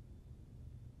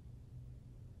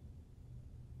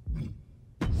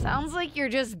 Sounds like you're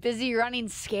just busy running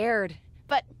scared.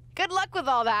 But good luck with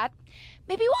all that.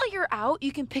 Maybe while you're out,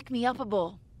 you can pick me up a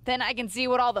bowl. Then I can see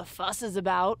what all the fuss is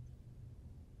about.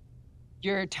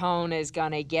 Your tone is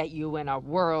gonna get you in a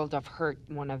world of hurt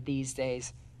one of these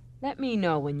days. Let me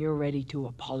know when you're ready to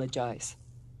apologize.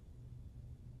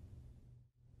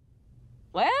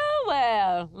 Well,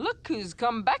 well, look who's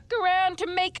come back around to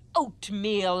make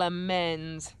oatmeal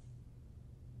amends.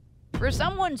 For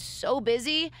someone so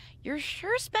busy, you're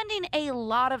sure spending a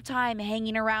lot of time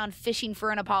hanging around fishing for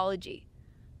an apology.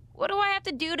 What do I have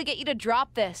to do to get you to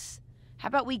drop this? How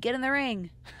about we get in the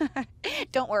ring?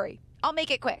 Don't worry, I'll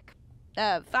make it quick.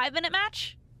 5-minute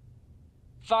match?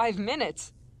 5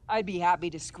 minutes? I'd be happy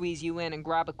to squeeze you in and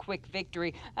grab a quick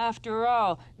victory. After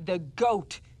all, the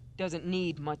GOAT doesn't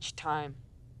need much time.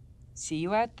 See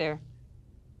you out there.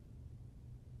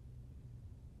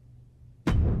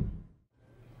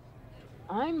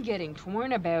 I'm getting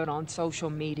torn about on social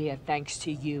media thanks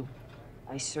to you.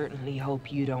 I certainly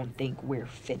hope you don't think we're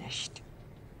finished.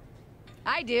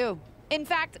 I do. In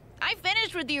fact, I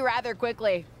finished with you rather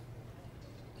quickly.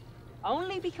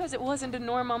 Only because it wasn't a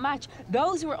normal match.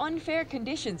 Those were unfair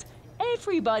conditions.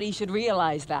 Everybody should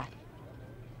realize that.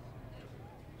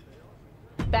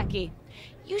 Becky,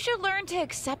 you should learn to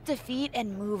accept defeat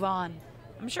and move on.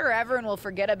 I'm sure everyone will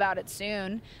forget about it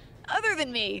soon. Other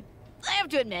than me, I have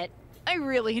to admit, I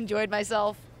really enjoyed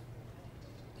myself.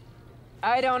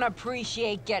 I don't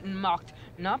appreciate getting mocked.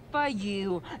 Not by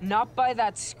you, not by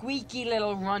that squeaky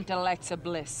little runt Alexa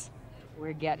Bliss.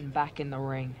 We're getting back in the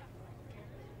ring.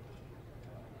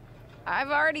 I've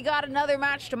already got another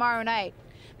match tomorrow night.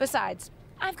 Besides,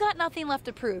 I've got nothing left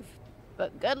to prove.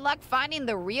 But good luck finding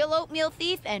the real oatmeal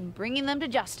thief and bringing them to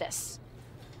justice.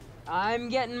 I'm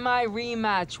getting my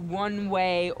rematch one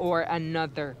way or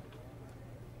another.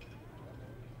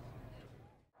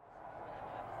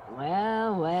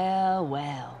 Well, well,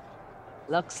 well.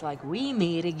 Looks like we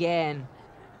meet again.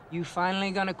 You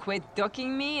finally gonna quit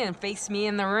ducking me and face me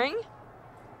in the ring?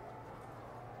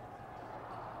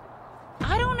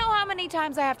 I don't know how many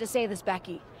times I have to say this,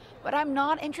 Becky, but I'm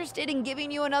not interested in giving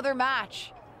you another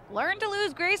match. Learn to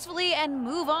lose gracefully and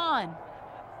move on.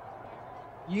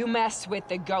 You mess with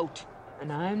the GOAT,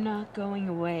 and I'm not going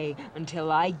away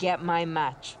until I get my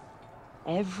match.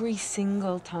 Every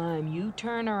single time you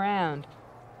turn around,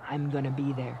 I'm gonna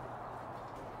be there.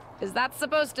 Is that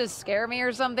supposed to scare me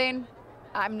or something?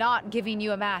 I'm not giving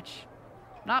you a match.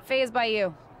 Not fazed by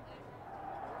you.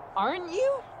 Aren't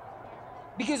you?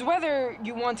 Because whether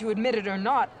you want to admit it or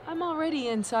not, I'm already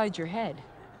inside your head.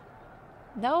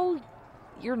 No,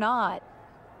 you're not.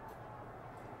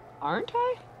 Aren't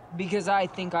I? Because I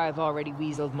think I've already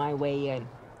weaseled my way in.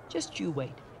 Just you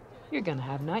wait. You're gonna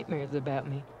have nightmares about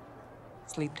me.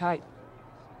 Sleep tight.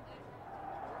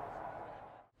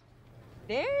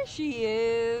 There she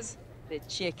is. The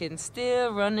chicken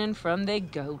still running from the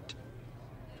GOAT.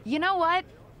 You know what?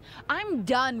 I'm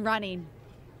done running.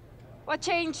 What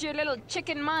changed your little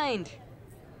chicken mind?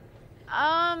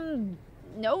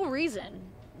 No reason.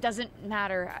 Doesn't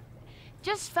matter.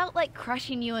 Just felt like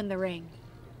crushing you in the ring.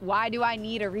 Why do I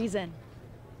need a reason?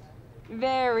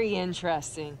 Very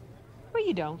interesting. But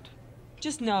you don't.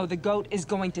 Just know the GOAT is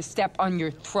going to step on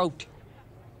your throat.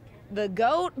 The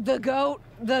GOAT, the GOAT,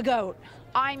 the GOAT.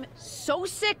 I'm so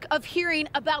sick of hearing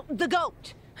about the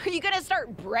GOAT. Are you gonna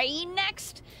start braying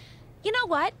next? You know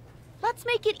what? Let's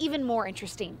make it even more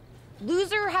interesting.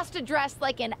 Loser has to dress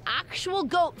like an actual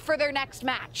GOAT for their next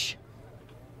match.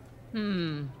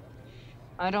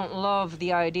 I don't love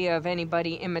the idea of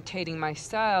anybody imitating my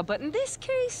style, but in this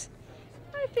case,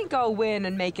 I think I'll win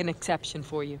and make an exception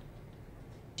for you.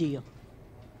 Deal.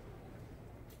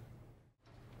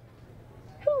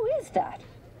 Who is that?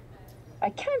 I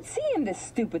can't see in this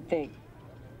stupid thing.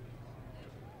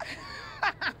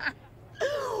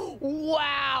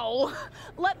 Wow!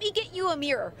 Let me get you a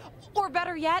mirror. Or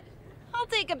better yet, I'll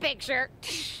take a picture.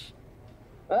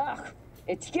 Ugh,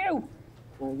 it's you!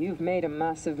 Well, you've made a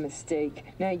massive mistake.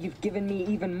 Now you've given me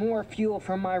even more fuel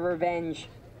for my revenge.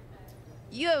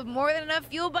 You have more than enough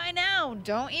fuel by now,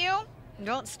 don't you?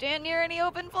 Don't stand near any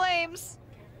open flames.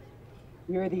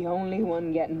 You're the only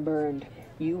one getting burned.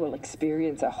 You will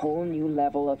experience a whole new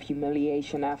level of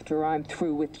humiliation after I'm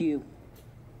through with you.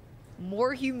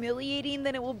 More humiliating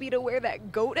than it will be to wear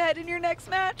that goat head in your next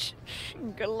match?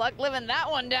 Good luck living that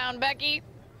one down, Becky.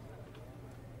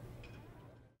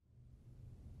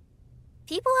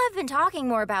 People have been talking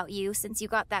more about you since you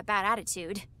got that bad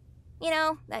attitude. You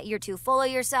know, that you're too full of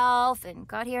yourself and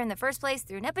got here in the first place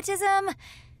through nepotism.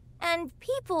 And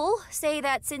people say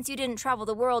that since you didn't travel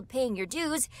the world paying your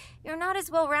dues, you're not as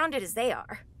well-rounded as they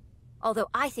are. Although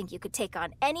I think you could take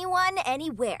on anyone,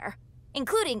 anywhere,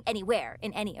 including anywhere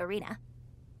in any arena.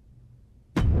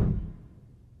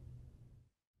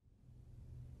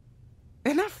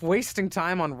 Enough wasting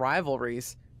time on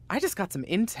rivalries. I just got some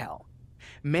intel.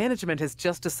 Management has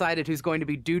just decided who's going to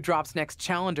be Dewdrop's next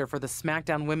challenger for the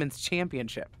SmackDown Women's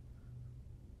Championship.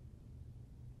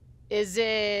 Is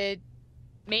it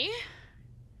me?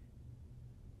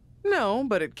 No,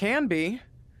 but it can be.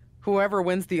 Whoever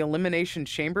wins the Elimination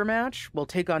Chamber match will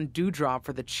take on Dewdrop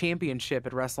for the championship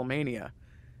at WrestleMania.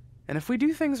 And if we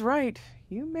do things right,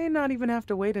 you may not even have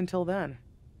to wait until then.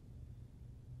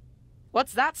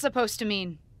 What's that supposed to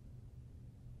mean?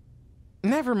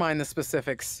 Never mind the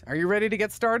specifics. Are you ready to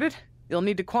get started? You'll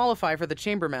need to qualify for the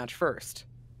chamber match first.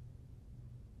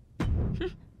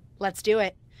 Let's do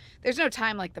it. There's no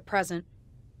time like the present.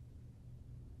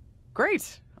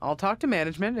 Great. I'll talk to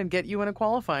management and get you in a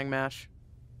qualifying match.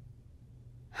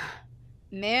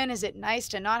 Man, is it nice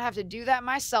to not have to do that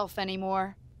myself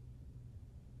anymore.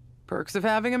 Perks of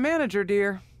having a manager,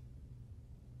 dear.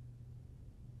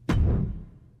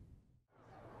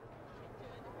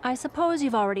 I suppose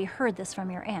you've already heard this from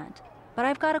your aunt, but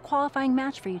I've got a qualifying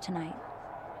match for you tonight.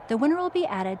 The winner will be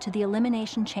added to the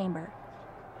Elimination Chamber.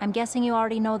 I'm guessing you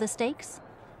already know the stakes?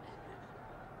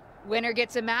 Winner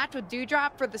gets a match with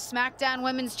Dewdrop for the SmackDown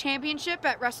Women's Championship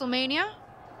at WrestleMania?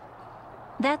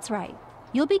 That's right.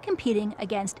 You'll be competing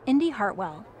against Indy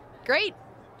Hartwell. Great.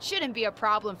 Shouldn't be a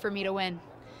problem for me to win.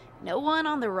 No one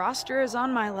on the roster is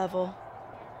on my level.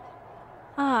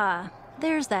 Ah,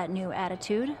 there's that new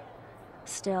attitude.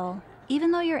 Still,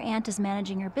 even though your aunt is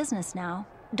managing your business now,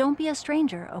 Don't be a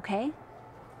stranger, okay?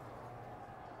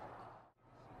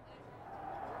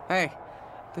 Hey,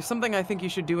 there's something I think you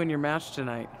should do in your match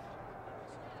tonight.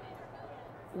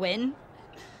 Win?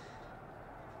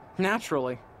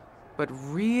 Naturally, but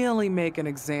really make an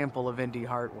example of Indy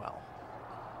Hartwell.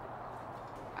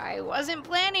 I wasn't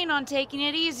planning on taking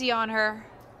it easy on her.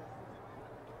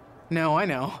 No, I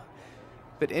know.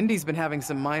 But Indy's been having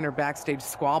some minor backstage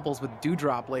squabbles with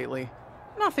Dewdrop lately.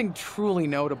 Nothing truly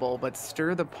notable, but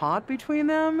stir the pot between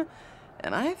them,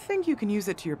 and I think you can use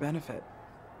it to your benefit.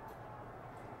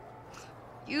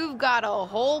 You've got a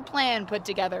whole plan put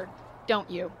together, don't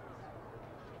you?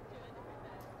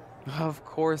 Of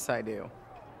course I do.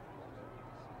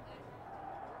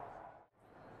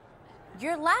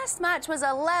 Your last match was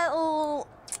a little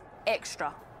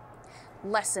extra.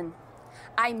 Listen,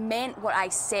 I meant what I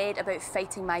said about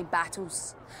fighting my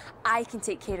battles. I can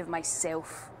take care of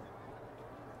myself.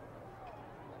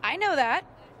 I know that.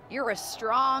 You're a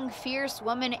strong, fierce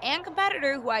woman and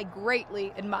competitor who I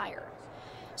greatly admire.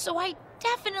 So I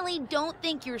definitely don't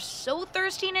think you're so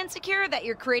thirsty and insecure that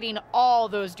you're creating all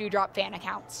those Dewdrop fan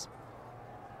accounts.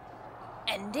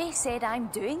 Indy said I'm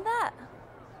doing that?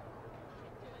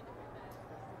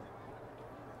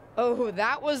 Oh,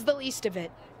 that was the least of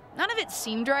it. None of it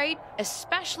seemed right,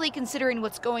 especially considering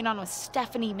what's going on with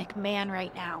Stephanie McMahon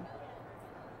right now.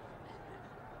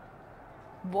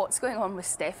 What's going on with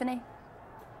Stephanie?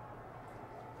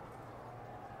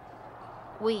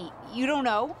 Wait, you don't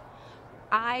know?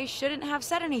 I shouldn't have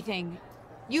said anything.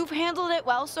 You've handled it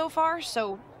well so far,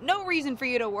 so no reason for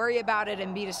you to worry about it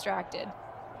and be distracted.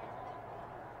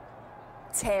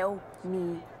 Tell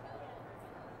me.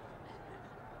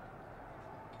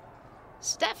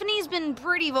 Stephanie's been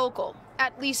pretty vocal,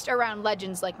 at least around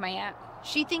legends like my aunt.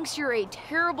 She thinks you're a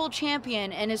terrible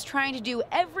champion and is trying to do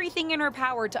everything in her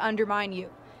power to undermine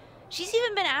you. She's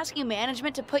even been asking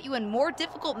management to put you in more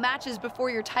difficult matches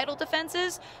before your title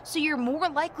defenses, so you're more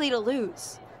likely to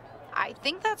lose. I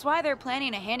think that's why they're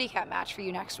planning a handicap match for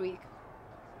you next week.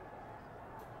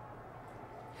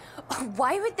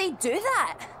 Why would they do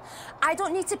that? I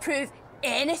don't need to prove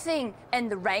anything in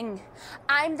the ring.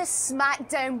 I'm the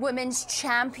SmackDown Women's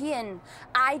Champion.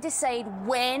 I decide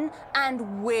when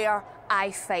and where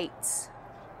I fight.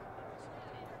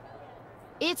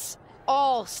 It's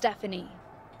all Stephanie.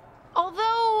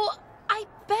 Although, I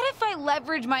bet if I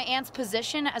leverage my aunt's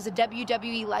position as a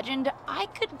WWE legend, I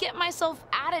could get myself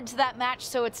added to that match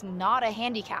so it's not a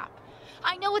handicap.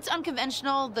 I know it's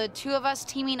unconventional, the two of us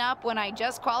teaming up when I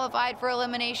just qualified for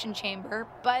Elimination Chamber,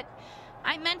 but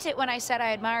I meant it when I said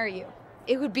I admire you.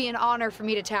 It would be an honor for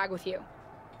me to tag with you.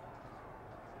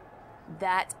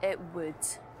 That it would.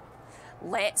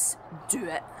 Let's do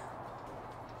it.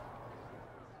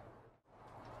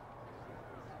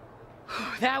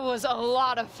 That was a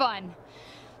lot of fun.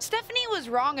 Stephanie was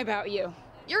wrong about you.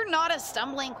 You're not a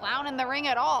stumbling clown in the ring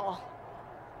at all.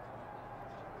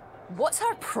 What's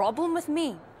her problem with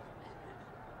me?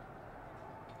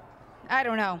 I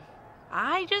don't know.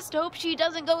 I just hope she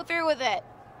doesn't go through with it.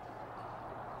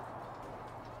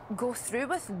 Go through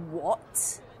with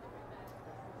what?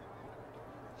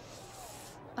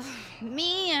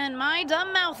 Me and my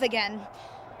dumb mouth again.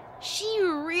 She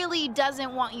really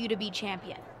doesn't want you to be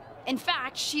champion. In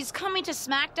fact, she's coming to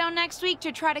SmackDown next week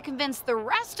to try to convince the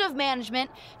rest of management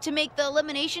to make the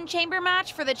Elimination Chamber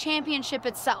match for the championship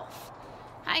itself.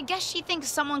 I guess she thinks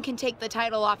someone can take the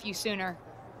title off you sooner.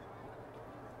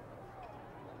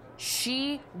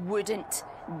 She wouldn't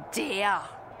dare.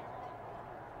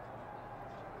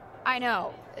 I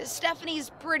know, Stephanie's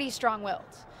pretty strong-willed.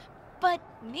 But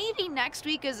maybe next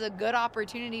week is a good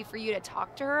opportunity for you to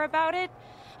talk to her about it.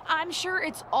 I'm sure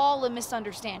it's all a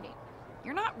misunderstanding.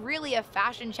 You're not really a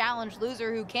fashion challenge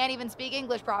loser who can't even speak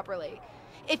English properly.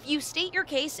 If you state your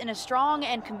case in a strong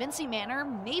and convincing manner,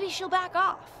 maybe she'll back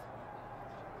off.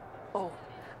 Oh,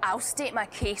 I'll state my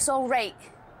case all right.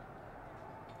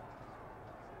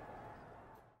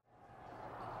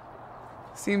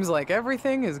 Seems like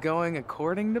everything is going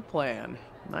according to plan.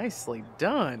 Nicely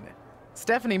done.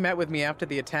 Stephanie met with me after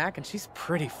the attack and she's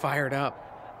pretty fired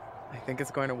up. I think it's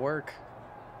going to work.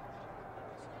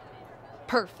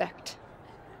 Perfect.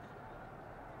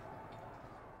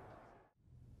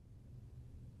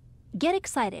 Get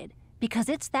excited, because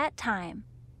it's that time.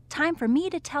 Time for me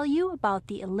to tell you about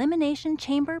the Elimination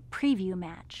Chamber preview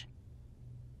match.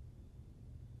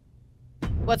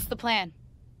 What's the plan?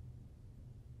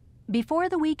 Before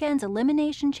the weekend's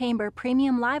Elimination Chamber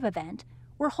Premium Live event,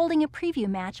 we're holding a preview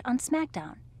match on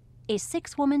SmackDown. A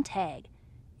 6-woman tag.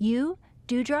 You,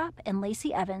 Dewdrop, and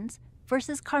Lacey Evans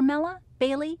versus Carmella,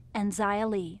 Bayley, and Xia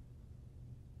Li.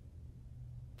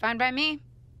 Fine by me.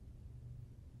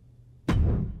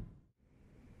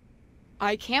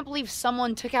 I can't believe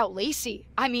someone took out Lacey.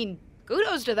 I mean,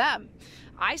 kudos to them.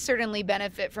 I certainly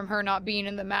benefit from her not being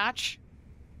in the match.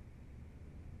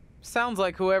 Sounds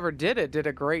like whoever did it did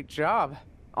a great job.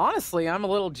 Honestly, I'm a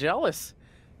little jealous.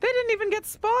 They didn't even get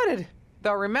spotted.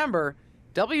 Though remember,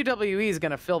 WWE is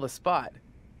gonna fill the spot.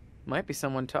 Might be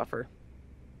someone tougher.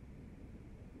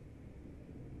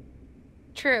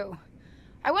 True.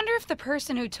 I wonder if the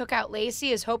person who took out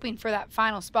Lacey is hoping for that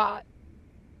final spot.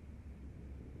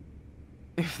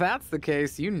 If that's the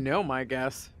case, you know my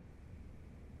guess.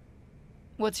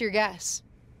 What's your guess?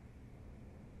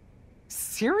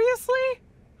 Seriously?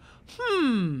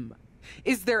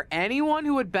 Is there anyone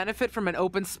who would benefit from an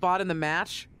open spot in the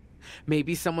match?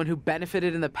 Maybe someone who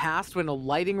benefited in the past when a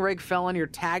lighting rig fell on your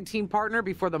tag team partner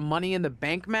before the Money in the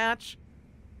Bank match?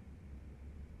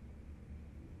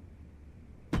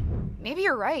 Maybe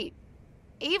you're right.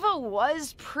 Ava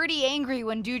was pretty angry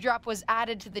when Dewdrop was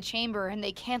added to the chamber and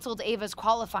they canceled Ava's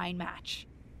qualifying match.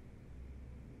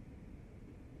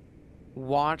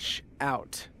 Watch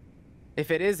out. If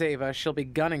it is Ava, she'll be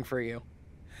gunning for you.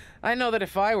 I know that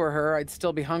if I were her, I'd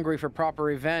still be hungry for proper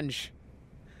revenge.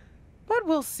 But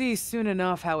we'll see soon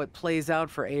enough how it plays out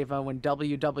for Ava when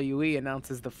WWE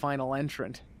announces the final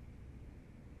entrant.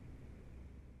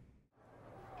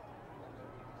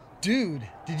 Dude,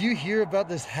 did you hear about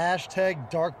this hashtag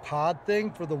Dark Pod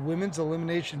thing for the Women's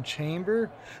Elimination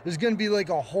Chamber? There's gonna be like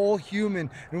a whole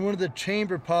human in one of the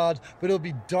chamber pods, but it'll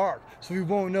be dark, so we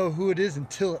won't know who it is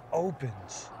until it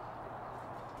opens.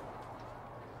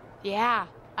 Yeah,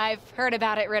 I've heard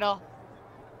about it, Riddle.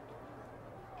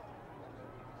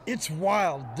 It's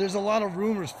wild. There's a lot of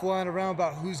rumors flying around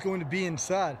about who's going to be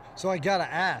inside, so I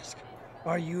gotta ask.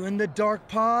 Are you in the Dark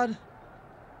Pod?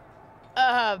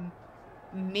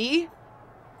 Me?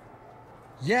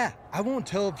 Yeah, I won't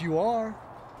tell if you are.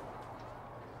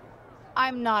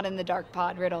 I'm not in the Dark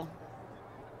Pod, Riddle.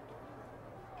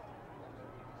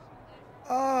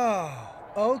 Oh,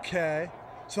 okay.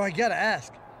 So I gotta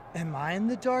ask, am I in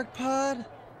the Dark Pod?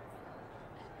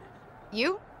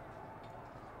 You?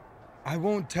 I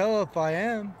won't tell if I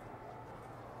am.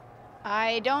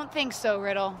 I don't think so,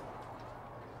 Riddle.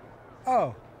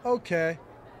 Oh, okay.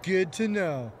 Good to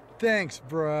know. Thanks,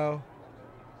 bro.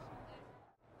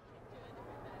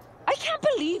 I can't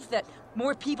believe that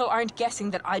more people aren't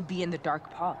guessing that I'd be in the Dark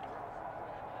Pod.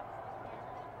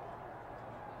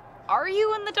 Are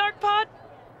you in the Dark Pod?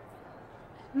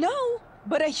 No,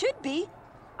 but I should be.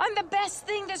 I'm the best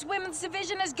thing this women's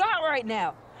division has got right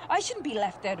now. I shouldn't be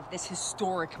left out of this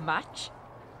historic match.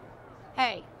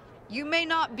 Hey, you may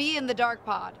not be in the Dark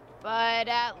Pod, but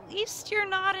at least you're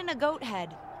not in a goat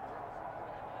head.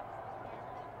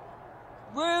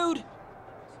 Rude.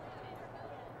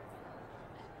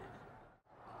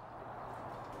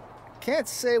 Can't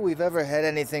say we've ever had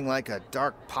anything like a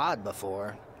dark pod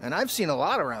before, and I've seen a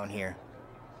lot around here.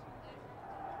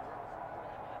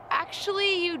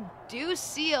 Actually, you do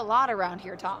see a lot around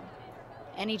here, Tom.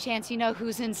 Any chance you know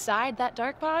who's inside that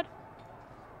Dark Pod?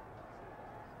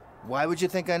 Why would you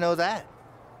think I know that?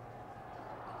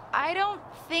 I don't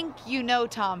think you know,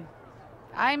 Tom.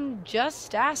 I'm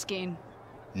just asking.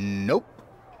 Nope.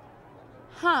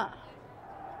 Huh.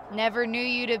 Never knew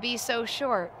you to be so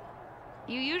short.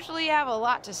 You usually have a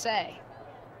lot to say.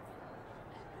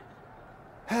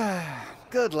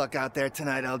 Good luck out there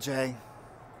tonight, LJ.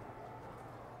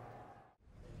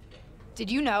 Did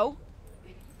you know?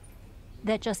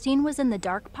 That Justine was in the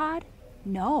Dark Pod?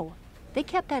 No. They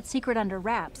kept that secret under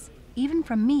wraps, even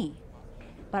from me.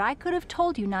 But I could have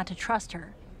told you not to trust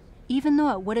her, even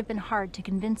though it would have been hard to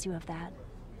convince you of that.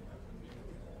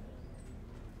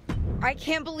 I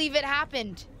can't believe it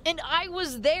happened. And I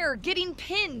was there, getting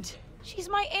pinned. She's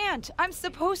my aunt. I'm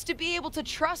supposed to be able to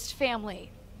trust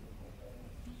family.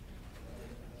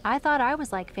 I thought I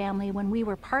was like family when we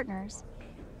were partners,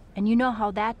 and you know how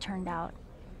that turned out.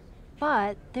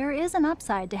 But there is an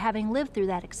upside to having lived through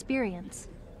that experience.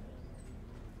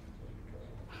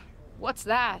 What's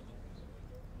that?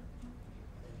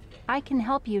 I can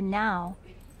help you now.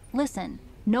 Listen,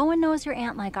 no one knows your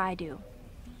aunt like I do.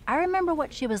 I remember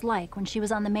what she was like when she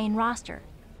was on the main roster,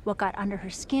 what got under her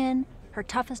skin, her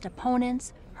toughest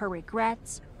opponents, her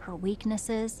regrets, her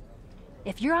weaknesses.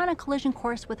 If you're on a collision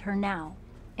course with her now,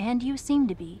 and you seem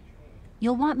to be,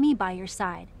 you'll want me by your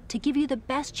side to give you the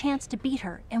best chance to beat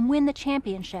her and win the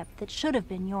championship that should have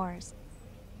been yours.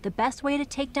 The best way to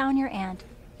take down your aunt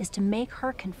is to make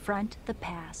her confront the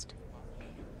past.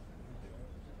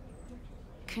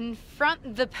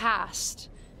 Confront the past.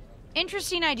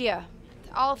 Interesting idea.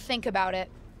 I'll think about it.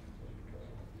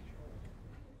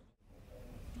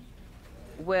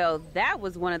 Well, that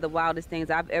was one of the wildest things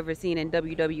I've ever seen in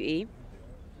WWE.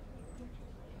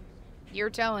 You're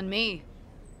telling me.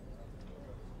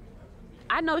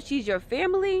 I know she's your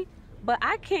family, but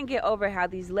I can't get over how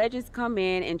these legends come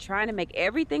in and trying to make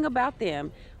everything about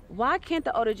them. Why can't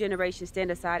the older generation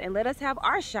stand aside and let us have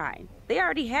our shine? They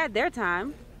already had their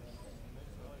time.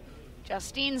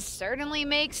 Justine certainly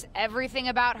makes everything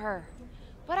about her.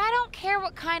 But I don't care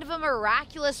what kind of a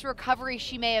miraculous recovery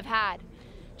she may have had.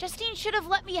 Justine should have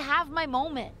let me have my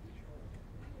moment.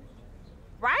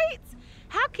 Right?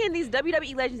 How can these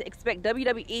WWE legends expect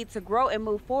WWE to grow and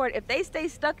move forward if they stay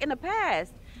stuck in the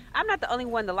past? I'm not the only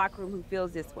one in the locker room who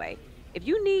feels this way. If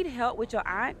you need help with your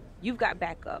aunt, you've got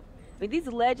backup. I mean, these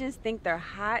legends think they're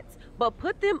hot, but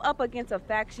put them up against a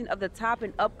faction of the top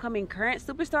and upcoming current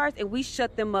superstars and we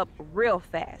shut them up real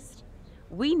fast.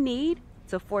 We need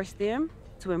to force them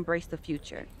to embrace the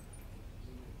future.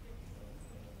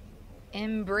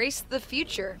 Embrace the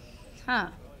future? Huh.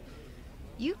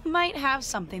 You might have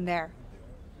something there.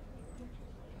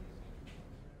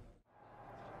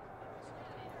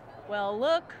 Well,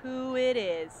 look who it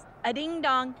is. A ding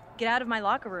dong. Get out of my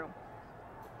locker room.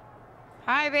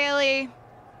 Hi, Bailey.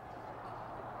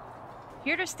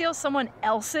 Here to steal someone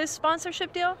else's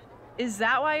sponsorship deal? Is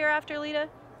that why you're after Lita?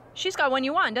 She's got one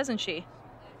you want, doesn't she?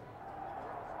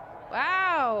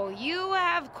 Wow, you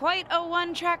have quite a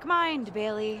one-track mind,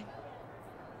 Bailey.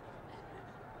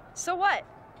 So what?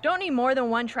 Don't need more than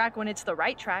one track when it's the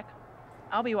right track.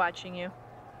 I'll be watching you.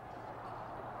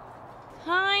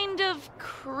 Kind of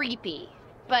creepy,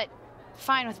 but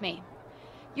fine with me.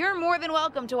 You're more than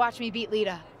welcome to watch me beat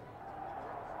Lita.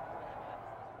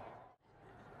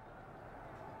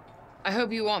 I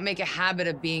hope you won't make a habit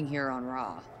of being here on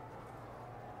Raw.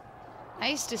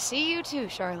 Nice to see you too,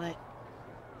 Charlotte.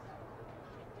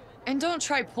 And don't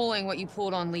try pulling what you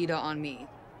pulled on Lita on me.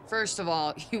 First of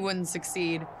all, you wouldn't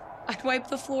succeed. I'd wipe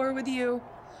the floor with you.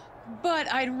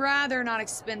 But I'd rather not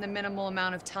expend the minimal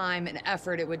amount of time and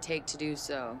effort it would take to do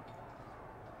so.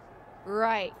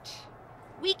 Right.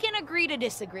 We can agree to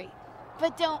disagree.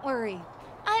 But don't worry,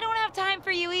 I don't have time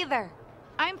for you either.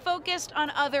 I'm focused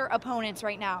on other opponents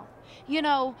right now. You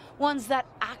know, ones that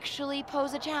actually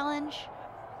pose a challenge.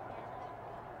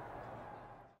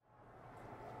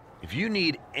 If you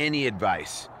need any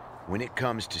advice when it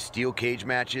comes to steel cage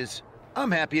matches,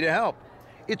 I'm happy to help.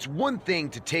 It's one thing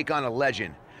to take on a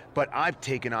legend, but I've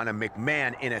taken on a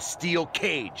McMahon in a steel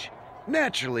cage.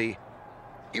 Naturally,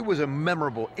 it was a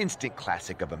memorable instant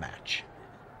classic of a match.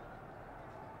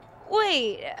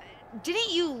 Wait,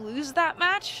 didn't you lose that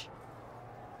match?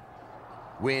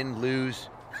 Win, lose,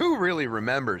 who really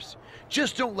remembers?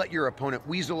 Just don't let your opponent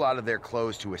weasel out of their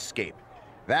clothes to escape.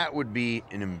 That would be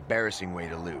an embarrassing way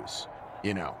to lose.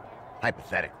 You know,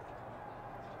 hypothetically.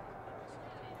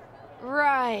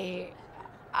 Right.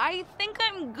 I think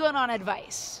I'm good on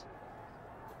advice.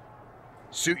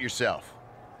 Suit yourself.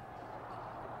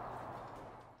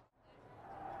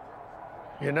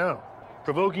 You know,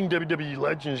 provoking WWE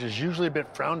legends is usually a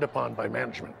bit frowned upon by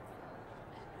management.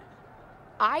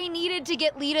 I needed to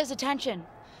get Lita's attention.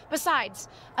 Besides,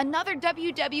 another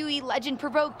WWE legend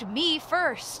provoked me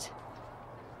first.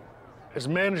 As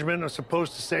management, I'm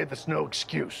supposed to say that's no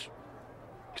excuse.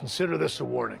 Consider this a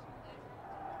warning.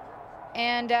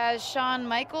 And as Shawn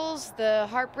Michaels, the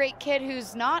Heartbreak Kid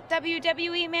who's not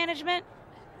WWE management?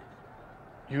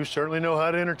 You certainly know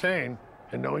how to entertain.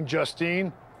 And knowing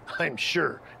Justine, I'm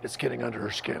sure it's getting under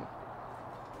her skin.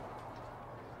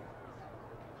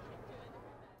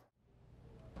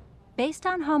 Based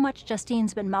on how much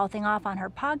Justine's been mouthing off on her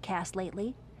podcast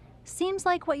lately, seems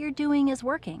like what you're doing is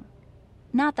working.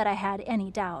 Not that I had any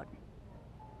doubt.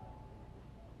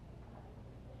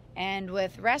 And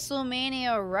with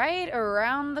WrestleMania right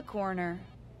around the corner.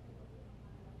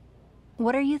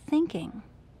 What are you thinking?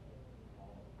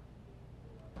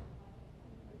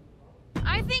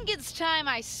 I think it's time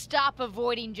I stop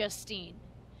avoiding Justine.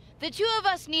 The two of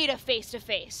us need a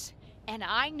face-to-face, and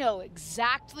I know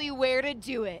exactly where to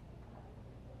do it.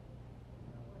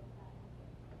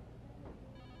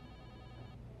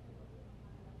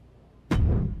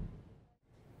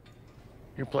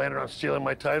 You planning on stealing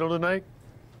my title tonight?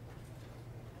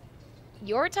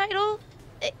 Your title?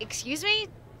 Excuse me?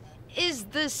 Is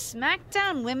the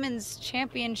SmackDown Women's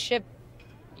Championship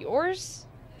yours?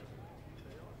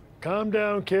 Calm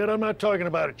down, kid. I'm not talking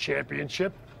about a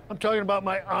championship. I'm talking about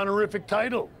my honorific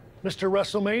title, Mr.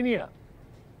 WrestleMania.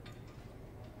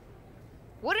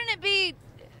 Wouldn't it be...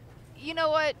 You know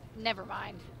what? Never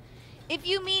mind. If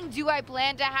you mean do I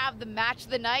plan to have the match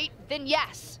of the night, then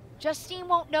yes. Justine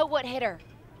won't know what hit her.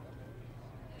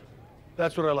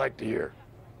 That's what I like to hear.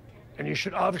 And you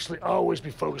should obviously always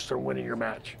be focused on winning your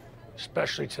match,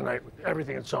 especially tonight with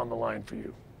everything that's on the line for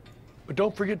you. But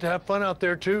don't forget to have fun out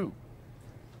there, too.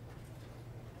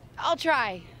 I'll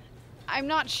try. I'm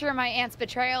not sure my aunt's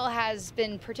betrayal has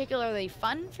been particularly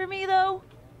fun for me, though.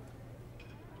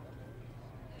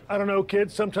 I don't know,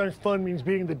 kids. Sometimes fun means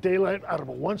beating the daylight out of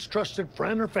a once trusted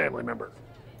friend or family member.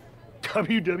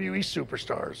 WWE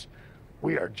superstars.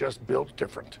 We are just built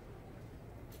different.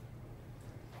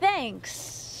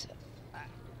 Thanks.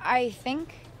 I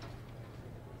think.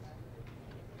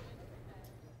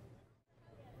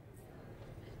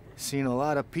 Seen a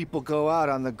lot of people go out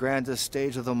on the grandest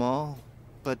stage of them all,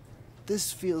 but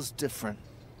this feels different.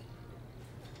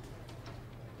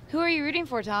 Who are you rooting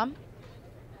for, Tom?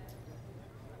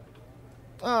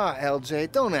 Ah,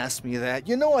 LJ, don't ask me that.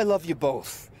 You know I love you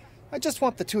both. I just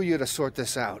want the two of you to sort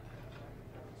this out.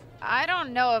 I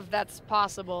don't know if that's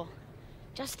possible.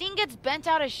 Justine gets bent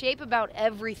out of shape about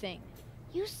everything.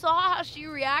 You saw how she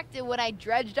reacted when I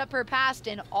dredged up her past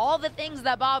and all the things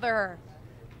that bother her.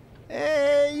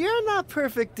 Hey, you're not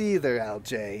perfect either,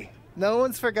 LJ. No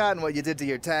one's forgotten what you did to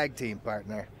your tag team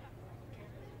partner.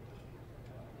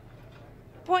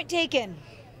 Point taken.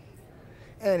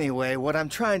 Anyway, what I'm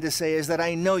trying to say is that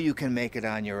I know you can make it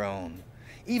on your own.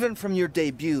 Even from your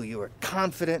debut, you were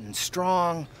confident and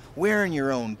strong, wearing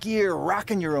your own gear,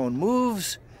 rocking your own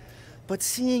moves. But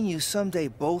seeing you someday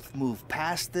both move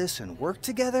past this and work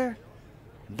together,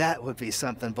 that would be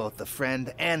something both the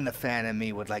friend and the fan in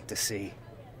me would like to see.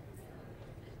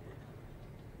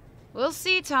 We'll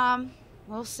see, Tom.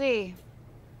 We'll see.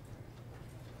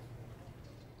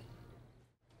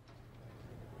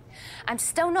 I'm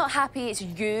still not happy it's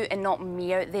you and not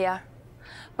me out there.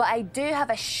 But I do have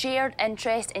a shared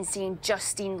interest in seeing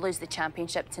Justine lose the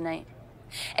championship tonight.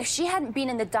 If she hadn't been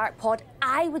in the Dark Pod,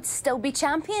 I would still be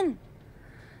champion.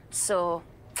 So,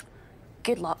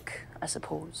 good luck, I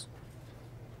suppose.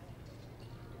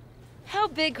 How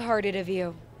big-hearted of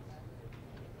you.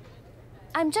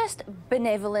 I'm just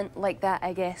benevolent like that,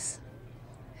 I guess.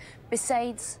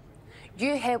 Besides,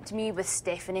 you helped me with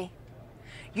Stephanie.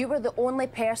 You were the only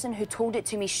person who told it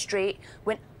to me straight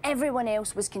when everyone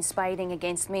else was conspiring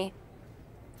against me.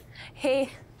 Hey,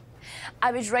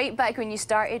 I was right back when you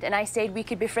started and I said we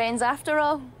could be friends after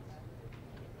all.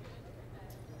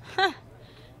 Huh.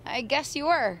 I guess you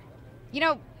were. You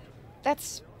know,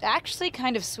 that's actually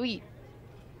kind of sweet.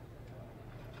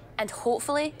 And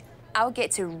hopefully, I'll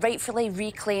get to rightfully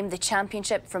reclaim the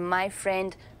championship from my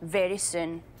friend very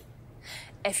soon.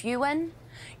 If you win,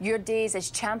 your days as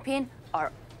champion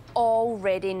are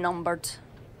already numbered.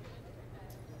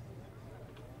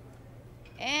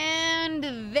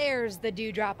 And there's the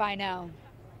dewdrop I know.